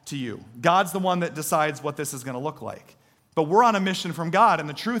to you. God's the one that decides what this is going to look like. But we're on a mission from God, and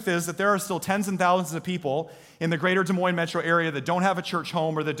the truth is that there are still tens and thousands of people in the greater Des Moines metro area that don't have a church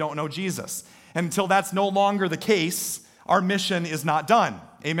home or that don't know Jesus. And until that's no longer the case, our mission is not done.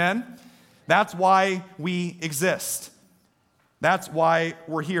 Amen? That's why we exist. That's why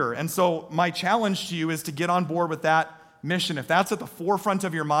we're here. And so my challenge to you is to get on board with that mission. If that's at the forefront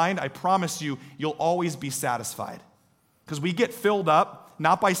of your mind, I promise you, you'll always be satisfied. Because we get filled up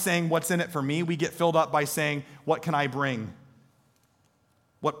not by saying, what's in it for me? We get filled up by saying, what can I bring?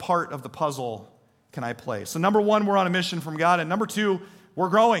 What part of the puzzle can I play? So number one, we're on a mission from God. And number two, we're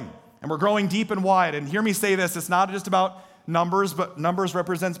growing. And we're growing deep and wide. And hear me say this, it's not just about numbers, but numbers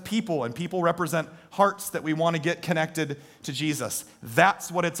represents people. And people represent hearts that we want to get connected to Jesus.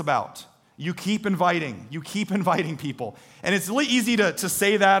 That's what it's about. You keep inviting people. And it's really easy to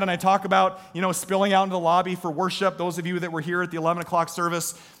say that, and I talk about, spilling out into the lobby for worship. Those of you that were here at the 11 o'clock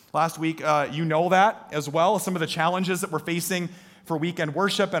service last week, you know that as well. Some of the challenges that we're facing for weekend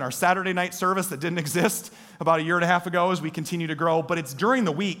worship and our Saturday night service that didn't exist about a year and a half ago as we continue to grow. But it's during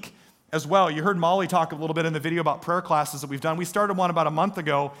the week as well. You heard Molly talk a little bit in the video about prayer classes that we've done. We started one about a month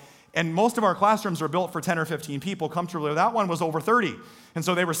ago, and most of our classrooms are built for 10 or 15 people comfortably. That one was over 30. And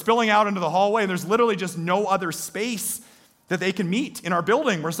so they were spilling out into the hallway, and there's literally just no other space that they can meet in our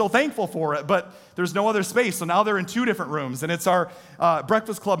building. We're so thankful for it, but there's no other space. So now they're in 2 different rooms, and it's our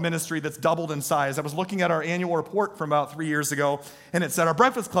Breakfast Club ministry that's doubled in size. I was looking at our annual report from about 3 years ago, and it said our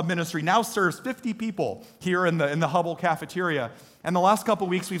Breakfast Club ministry now serves 50 people here in the Hubble cafeteria. And the last couple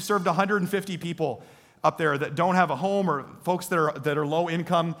weeks, we've served 150 people up there that don't have a home, or folks that are low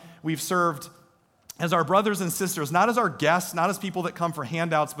income. We've served as our brothers and sisters, not as our guests, not as people that come for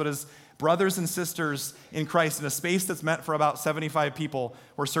handouts, but as brothers and sisters in Christ in a space that's meant for about 75 people.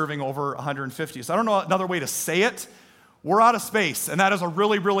 We're serving over 150. So I don't know another way to say it. We're out of space, and that is a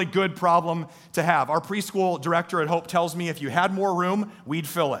really, really good problem to have. Our preschool director at Hope tells me if you had more room, we'd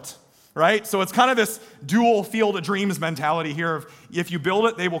fill it, right? So it's kind of this dual field of dreams mentality here of if you build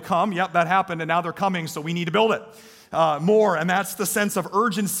it, they will come. Yep, that happened, and now they're coming, so we need to build it more. And that's the sense of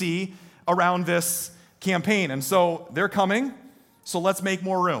urgency around this campaign. And so they're coming, so let's make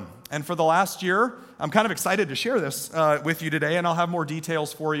more room. And for the last year, I'm kind of excited to share this with you today, and I'll have more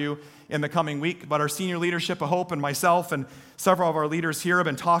details for you in the coming week. But our senior leadership of Hope and myself and several of our leaders here have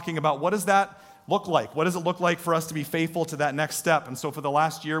been talking about what does that look like? What does it look like for us to be faithful to that next step? And so for the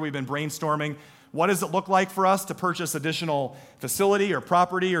last year, we've been brainstorming what does it look like for us to purchase additional facility or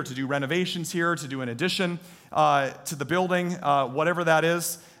property or to do renovations here, to do an addition to the building, whatever that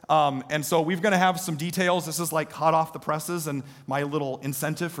is. And so we're going to have some details. This is like hot off the presses and my little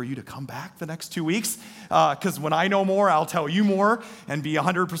incentive for you to come back the next 2 weeks. Because when I know more, I'll tell you more and be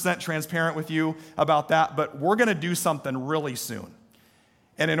 100% transparent with you about that. But we're going to do something really soon.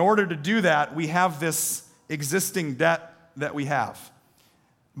 And in order to do that, we have this existing debt that we have.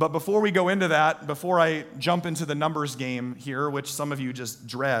 But before we go into that, before I jump into the numbers game here, which some of you just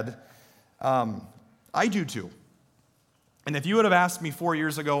dread, I do too. And if you would have asked me 4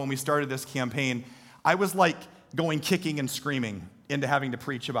 years ago when we started this campaign, I was like going kicking and screaming into having to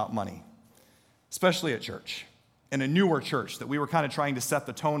preach about money, especially at church, in a newer church that we were kind of trying to set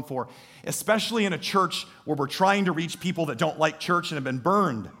the tone for, especially in a church where we're trying to reach people that don't like church and have been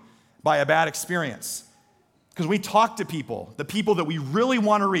burned by a bad experience. Because we talk to people, the people that we really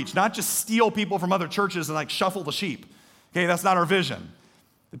want to reach, not just steal people from other churches and like shuffle the sheep. Okay, that's not our vision.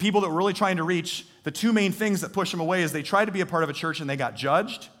 The people that we're really trying to reach, the 2 main things that push them away is they try to be a part of a church and they got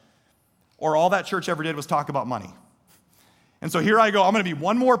judged, or all that church ever did was talk about money. And so here I go, I'm going to be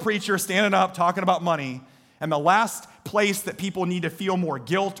one more preacher standing up talking about money, and the last place that people need to feel more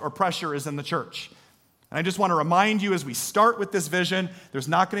guilt or pressure is in the church. And I just want to remind you as we start with this vision, there's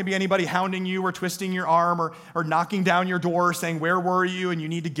not going to be anybody hounding you or twisting your arm or knocking down your door saying, where were you and you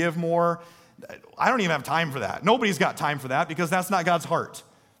need to give more. I don't even have time for that. Nobody's got time for that because that's not God's heart.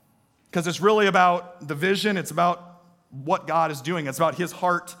 Because it's really about the vision. It's about what God is doing. It's about his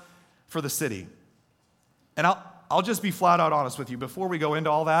heart for the city. And I'll just be flat out honest with you. Before we go into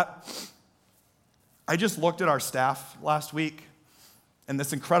all that, I just looked at our staff last week and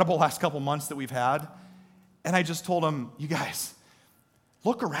this incredible last couple months that we've had, and I just told them, you guys,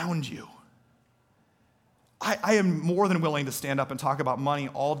 look around you. I am more than willing to stand up and talk about money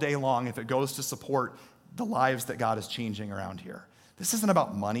all day long if it goes to support the lives that God is changing around here. This isn't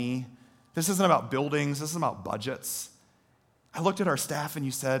about money. This isn't about buildings. This isn't about budgets. I looked at our staff and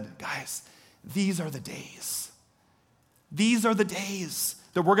you said, guys, these are the days. These are the days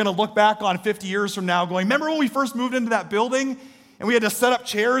that we're going to look back on 50 years from now going, remember when we first moved into that building and we had to set up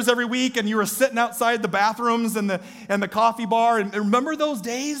chairs every week and you were sitting outside the bathrooms and the coffee bar? And remember those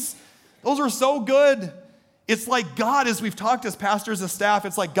days? Those were so good. It's like God, as we've talked as pastors, as staff,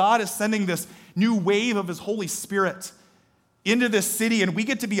 it's like God is sending this new wave of his Holy Spirit into this city, and we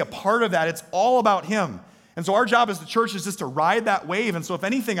get to be a part of that. It's all about him. And so our job as the church is just to ride that wave. And so if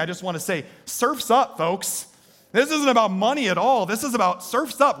anything, I just want to say, surf's up, folks. This isn't about money at all. This is about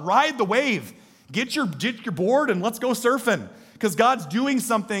surf's up. Ride the wave. Get your board and let's go surfing. Because God's doing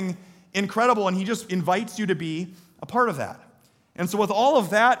something incredible, and he just invites you to be a part of that. And so with all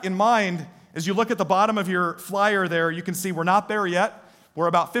of that in mind, as you look at the bottom of your flyer there, you can see we're not there yet. We're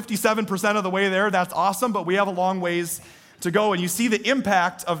about 57% of the way there. That's awesome, but we have a long ways to go. And you see the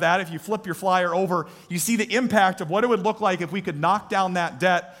impact of that. If you flip your flyer over, you see the impact of what it would look like if we could knock down that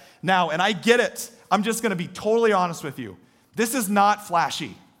debt now. And I get it. I'm just going to be totally honest with you. This is not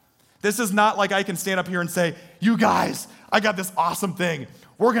flashy. This is not like I can stand up here and say, you guys, I got this awesome thing.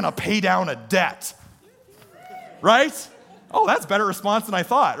 We're going to pay down a debt. Right? Oh, that's a better response than I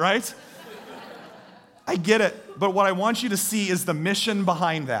thought, right? I get it. But what I want you to see is the mission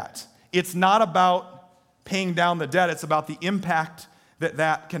behind that. It's not about paying down the debt. It's about the impact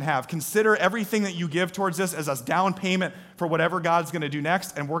that can have. Consider everything that you give towards this as a down payment for whatever God's going to do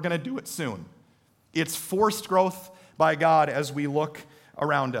next, and we're going to do it soon. It's forced growth by God as we look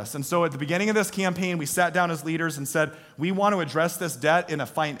around us. And so at the beginning of this campaign, we sat down as leaders and said, we want to address this debt in a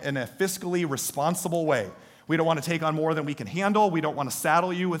fiscally responsible way. We don't want to take on more than we can handle. We don't want to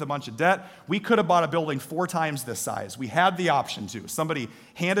saddle you with a bunch of debt. We could have bought a building 4 times this size. We had the option to. Somebody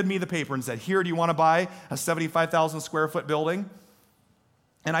handed me the paper and said, here, do you want to buy a 75,000 square foot building?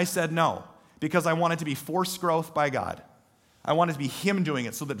 And I said no, because I want it to be forced growth by God. I want it to be Him doing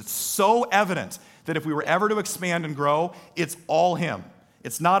it so that it's so evident that if we were ever to expand and grow, it's all Him.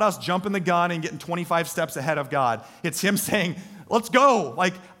 It's not us jumping the gun and getting 25 steps ahead of God. It's Him saying, let's go.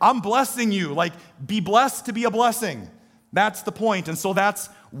 Like, I'm blessing you. Like, be blessed to be a blessing. That's the point. And so that's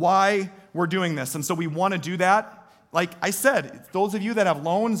why we're doing this. And so we want to do that. Like I said, those of you that have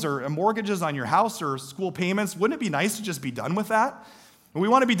loans or mortgages on your house or school payments, wouldn't it be nice to just be done with that? And we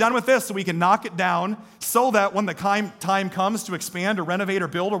want to be done with this so we can knock it down so that when the time comes to expand or renovate or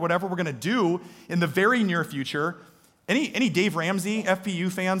build or whatever we're going to do in the very near future, any Dave Ramsey FPU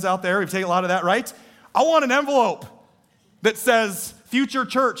fans out there? We've taken a lot of that, right? I want an envelope that says Future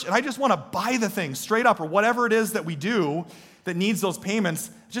Church, and I just want to buy the thing straight up, or whatever it is that we do that needs those payments,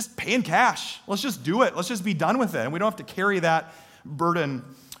 just pay in cash. Let's just do it. Let's just be done with it. And we don't have to carry that burden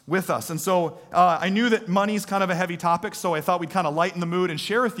with us. And so I knew that money's kind of a heavy topic, so I thought we'd kind of lighten the mood and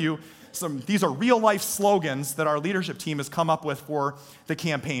share with you these are real life slogans that our leadership team has come up with for the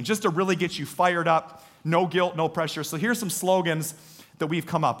campaign, just to really get you fired up, no guilt, no pressure. So here's some slogans that we've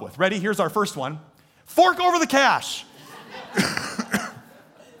come up with. Ready? Here's our first one. Fork over the cash.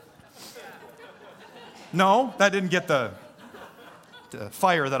 No, that didn't get the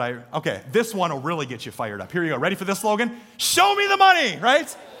fire that okay, this one will really get you fired up. Here you go. Ready for this slogan? Show me the money,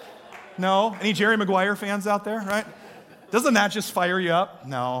 right? No? Any Jerry Maguire fans out there, right? Doesn't that just fire you up?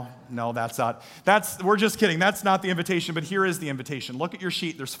 No, that's not. We're just kidding. That's not the invitation, but here is the invitation. Look at your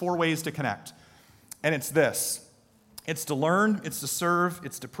sheet. There's 4 ways to connect. And it's this. It's to learn, it's to serve,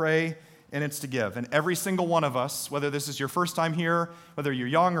 it's to pray, and it's to give. And every single one of us, whether this is your first time here, whether you're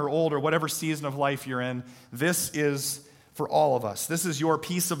young or old or whatever season of life you're in, this is for all of us. This is your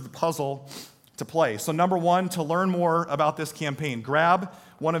piece of the puzzle to play. So number 1, to learn more about this campaign, grab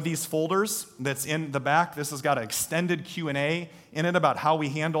one of these folders that's in the back. This has got an extended Q&A in it about how we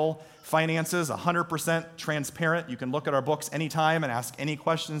handle finances, 100% transparent. You can look at our books anytime and ask any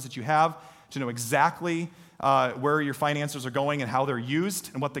questions that you have to know exactly where your finances are going and how they're used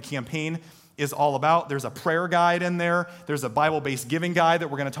and what the campaign is all about. There's a prayer guide in there. There's a Bible-based giving guide that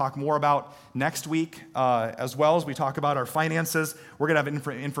we're going to talk more about next week as well as we talk about our finances. We're going to have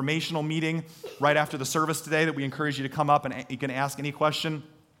an informational meeting right after the service today that we encourage you to come up and you can ask any question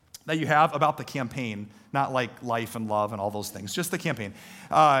that you have about the campaign, not like life and love and all those things, just the campaign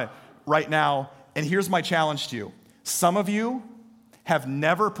right now. And here's my challenge to you. Some of you have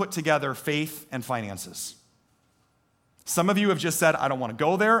never put together faith and finances. Some of you have just said, I don't want to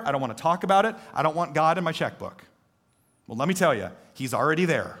go there. I don't want to talk about it. I don't want God in my checkbook. Well, let me tell you, He's already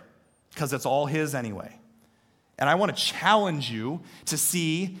there because it's all His anyway. And I want to challenge you to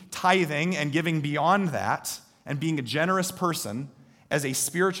see tithing and giving beyond that and being a generous person as a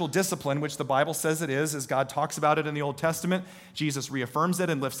spiritual discipline, which the Bible says it is, as God talks about it in the Old Testament. Jesus reaffirms it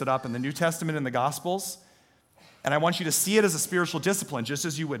and lifts it up in the New Testament in the Gospels. And I want you to see it as a spiritual discipline, just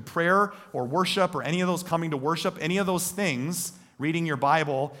as you would prayer or worship or any of those coming to worship, any of those things, reading your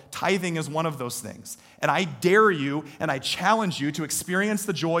Bible, tithing is one of those things. And I dare you and I challenge you to experience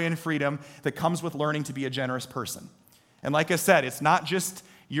the joy and freedom that comes with learning to be a generous person. And like I said, it's not just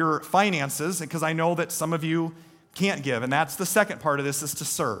your finances, because I know that some of you can't give, and that's the second part of this, is to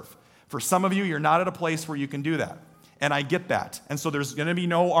serve. For some of you, you're not at a place where you can do that, and I get that. And so there's going to be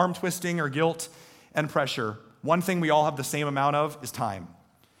no arm twisting or guilt and pressure. One thing we all have the same amount of is time.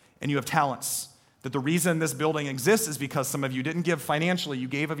 And you have talents. That the reason this building exists is because some of you didn't give financially, you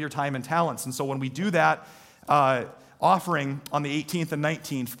gave of your time and talents. And so when we do that offering on the 18th and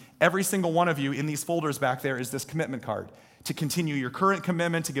 19th, every single one of you in these folders back there is this commitment card to continue your current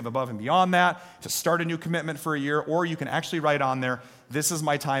commitment, to give above and beyond that, to start a new commitment for a year, or you can actually write on there, this is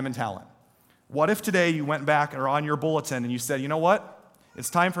my time and talent. What if today you went back or on your bulletin and you said, you know what? It's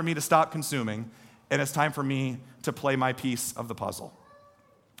time for me to stop consuming. And it's time for me to play my piece of the puzzle.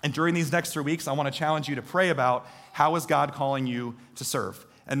 And during these next 3 weeks, I want to challenge you to pray about how is God calling you to serve.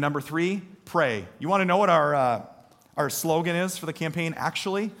 And number 3, pray. You want to know what our slogan is for the campaign?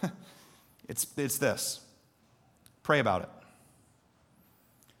 Actually, it's this. Pray about it.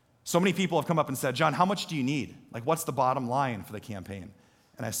 So many people have come up and said, John, how much do you need? Like, what's the bottom line for the campaign?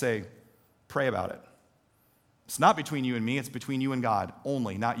 And I say, pray about it. It's not between you and me. It's between you and God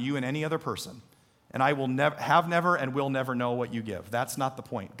only, not you and any other person. And I will never and will never know what you give. That's not the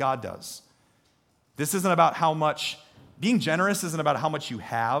point. God does. This isn't about how much Being generous isn't about how much you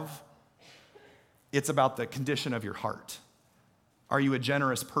have. It's about the condition of your heart. Are you a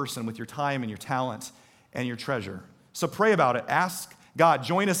generous person with your time and your talent and your treasure? So pray about it. Ask God,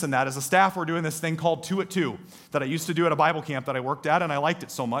 join us in that. As a staff, we're doing this thing called 2 at 2 that I used to do at a Bible camp that I worked at, and I liked it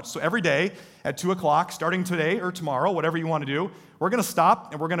so much. So every day at 2 o'clock, starting today or tomorrow, whatever you want to do, we're going to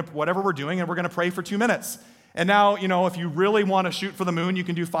stop, and we're going to, whatever we're doing, and we're going to pray for 2 minutes. And now, if you really want to shoot for the moon, you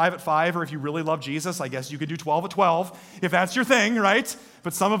can do 5 at 5, or if you really love Jesus, I guess you could do 12 at 12, if that's your thing, right?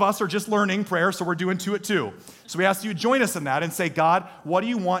 But some of us are just learning prayer, so we're doing 2 at 2. So we ask you to join us in that and say, God, what do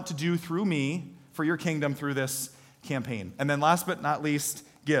you want to do through me for your kingdom through this campaign? And then last but not least,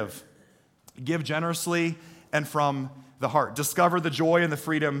 give. Give generously and from the heart. Discover the joy and the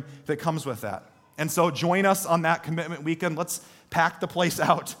freedom that comes with that. And so join us on that commitment weekend. Let's pack the place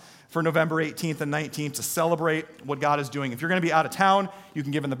out for November 18th and 19th to celebrate what God is doing. If you're going to be out of town, you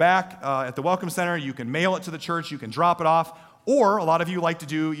can give in the back at the Welcome Center. You can mail it to the church. You can drop it off. Or a lot of you like to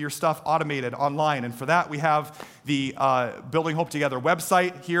do your stuff automated online. And for that, we have the Building Hope Together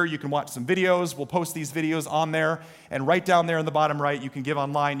website here. You can watch some videos. We'll post these videos on there. And right down there in the bottom right, you can give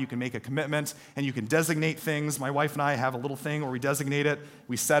online. You can make a commitment, and you can designate things. My wife and I have a little thing where we designate it,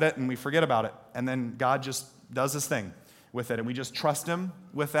 we set it, and we forget about it. And then God just does his thing with it. And we just trust him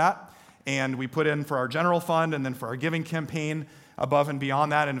with that. And we put in for our general fund and then for our giving campaign above and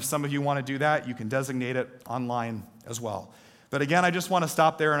beyond that. And if some of you want to do that, you can designate it online as well. But again, I just want to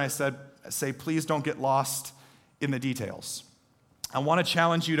stop there and say, please don't get lost in the details. I want to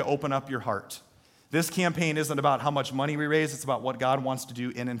challenge you to open up your heart. This campaign isn't about how much money we raise. It's about what God wants to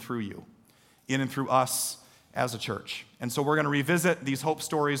do in and through you, in and through us as a church. And so we're going to revisit these hope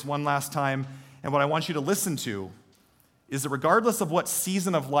stories one last time. And what I want you to listen to is that regardless of what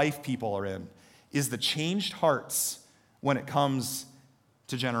season of life people are in, is the changed hearts when it comes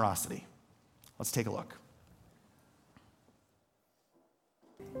to generosity. Let's take a look.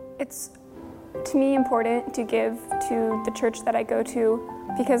 It's, to me, important to give to the church that I go to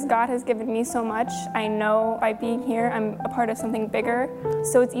because God has given me so much. I know by being here, I'm a part of something bigger,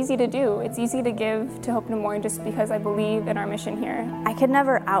 so it's easy to do. It's easy to give to Hope Des Moines just because I believe in our mission here. I could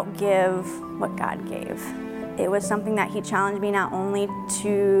never outgive what God gave. It was something that he challenged me not only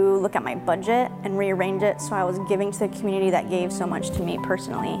to look at my budget and rearrange it so I was giving to the community that gave so much to me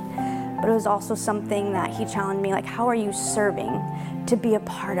personally, but it was also something that he challenged me, like, how are you serving? To be a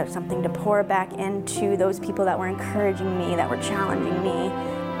part of something, to pour back into those people that were encouraging me, that were challenging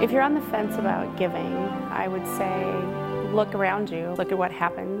me. If you're on the fence about giving, I would say look around you, look at what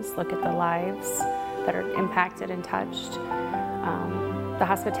happens, look at the lives that are impacted and touched. The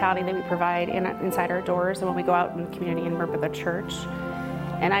hospitality that we provide inside our doors and when we go out in the community and work with the church.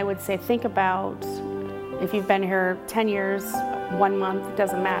 And I would say think about if you've been here 10 years, 1 month, it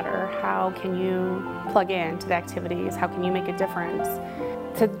doesn't matter. How can you plug in to the activities? How can you make a difference?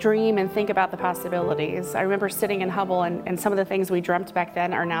 To dream and think about the possibilities. I remember sitting in Hubble and some of the things we dreamt back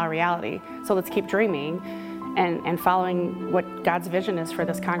then are now reality. So let's keep dreaming and following what God's vision is for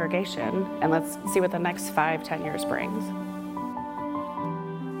this congregation. And let's see what the next 5-10 years brings.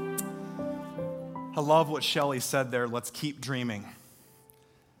 I love what Shelley said there. Let's keep dreaming.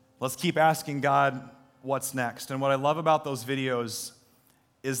 Let's keep asking God what's next. And what I love about those videos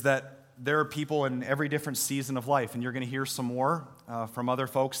is that there are people in every different season of life, and you're going to hear some more from other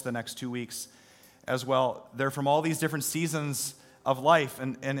folks the next 2 weeks as well. They're from all these different seasons of life,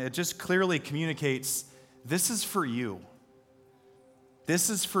 and it just clearly communicates this is for you. This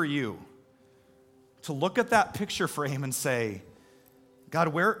is for you. To look at that picture frame and say, God,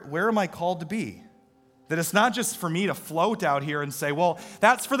 where am I called to be? That it's not just for me to float out here and say, well,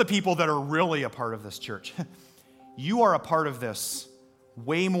 that's for the people that are really a part of this church. You are a part of this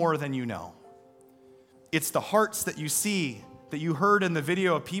way more than you know. It's the hearts that you see, that you heard in the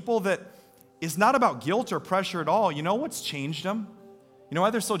video of people that is not about guilt or pressure at all. You know what's changed them? You know why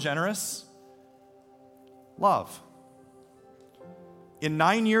they're so generous? Love. In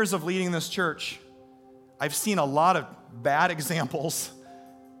 9 years of leading this church, I've seen a lot of bad examples,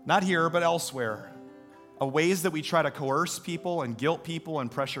 not here, but elsewhere, of ways that we try to coerce people and guilt people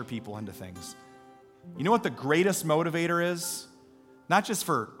and pressure people into things. You know what the greatest motivator is? Not just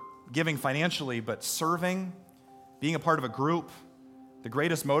for giving financially, but serving, being a part of a group, the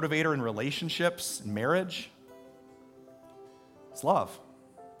greatest motivator in relationships and marriage. It's love.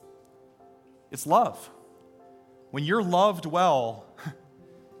 It's love. When you're loved well,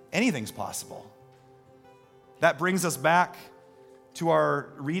 anything's possible. That brings us back to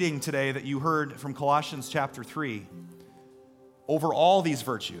our reading today that you heard from Colossians chapter 3. Over all these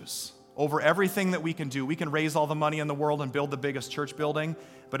virtues, over everything that we can raise all the money in the world and build the biggest church building,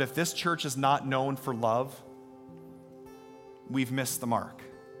 but if this church is not known for love, we've missed the mark.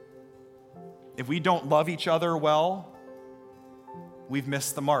 If we don't love each other well, we've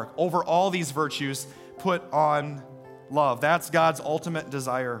missed the mark. Over all these virtues, put on love. That's God's ultimate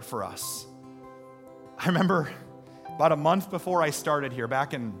desire for us. I remember about a month before I started here,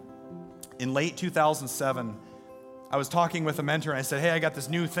 back in late 2007, I was talking with a mentor and I said, hey, I got this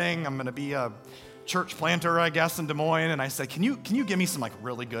new thing. I'm going to be a church planter, I guess, in Des Moines. And I said, can you give me some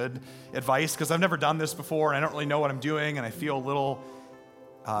really good advice? Because I've never done this before and I don't really know what I'm doing and I feel a little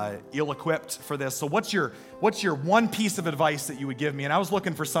ill-equipped for this. So what's your one piece of advice that you would give me? And I was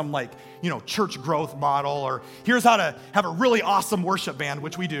looking for some church growth model, or here's how to have a really awesome worship band,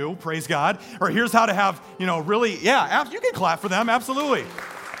 which we do, praise God. Or here's how to have, you can clap for them, absolutely.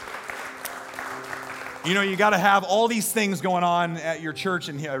 You got to have all these things going on at your church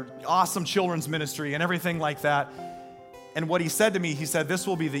and awesome children's ministry and everything like that. And what he said to me, he said, this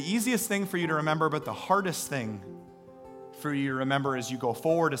will be the easiest thing for you to remember, but the hardest thing for you to remember as you go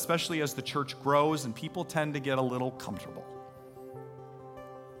forward, especially as the church grows and people tend to get a little comfortable.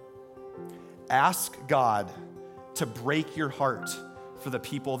 Ask God to break your heart for the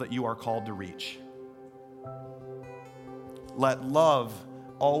people that you are called to reach. Let love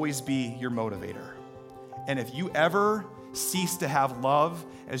always be your motivator. And if you ever cease to have love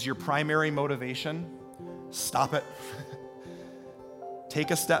as your primary motivation, stop it. Take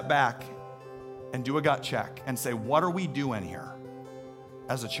a step back and do a gut check and say, what are we doing here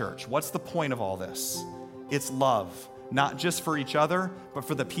as a church? What's the point of all this? It's love, not just for each other, but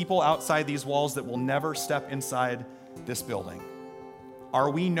for the people outside these walls that will never step inside this building. Are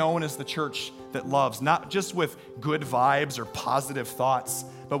we known as the church that loves, not just with good vibes or positive thoughts,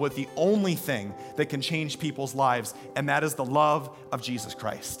 but with the only thing that can change people's lives, and that is the love of Jesus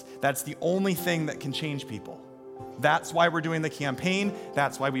Christ. That's the only thing that can change people. That's why we're doing the campaign.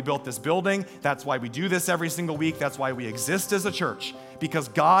 That's why we built this building. That's why we do this every single week. That's why we exist as a church, because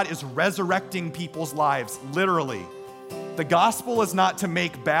God is resurrecting people's lives, literally. The gospel is not to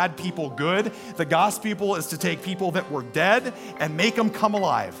make bad people good. The gospel is to take people that were dead and make them come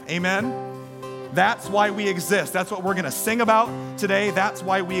alive. Amen? That's why we exist. That's what we're going to sing about today. That's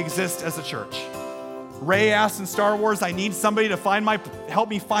why we exist as a church. Ray asked in Star Wars, I need somebody to help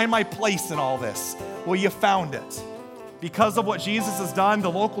me find my place in all this. Well, you found it. Because of what Jesus has done,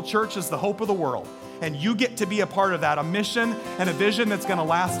 the local church is the hope of the world. And you get to be a part of that, a mission and a vision that's going to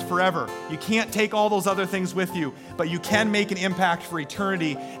last forever. You can't take all those other things with you, but you can make an impact for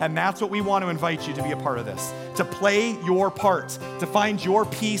eternity. And that's what we want to invite you to be a part of this, to play your part, to find your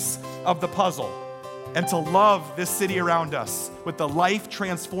piece of the puzzle, and to love this city around us with the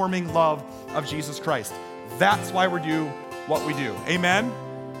life-transforming love of Jesus Christ. That's why we do what we do. Amen?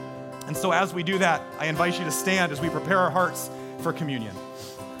 And so as we do that, I invite you to stand as we prepare our hearts for communion.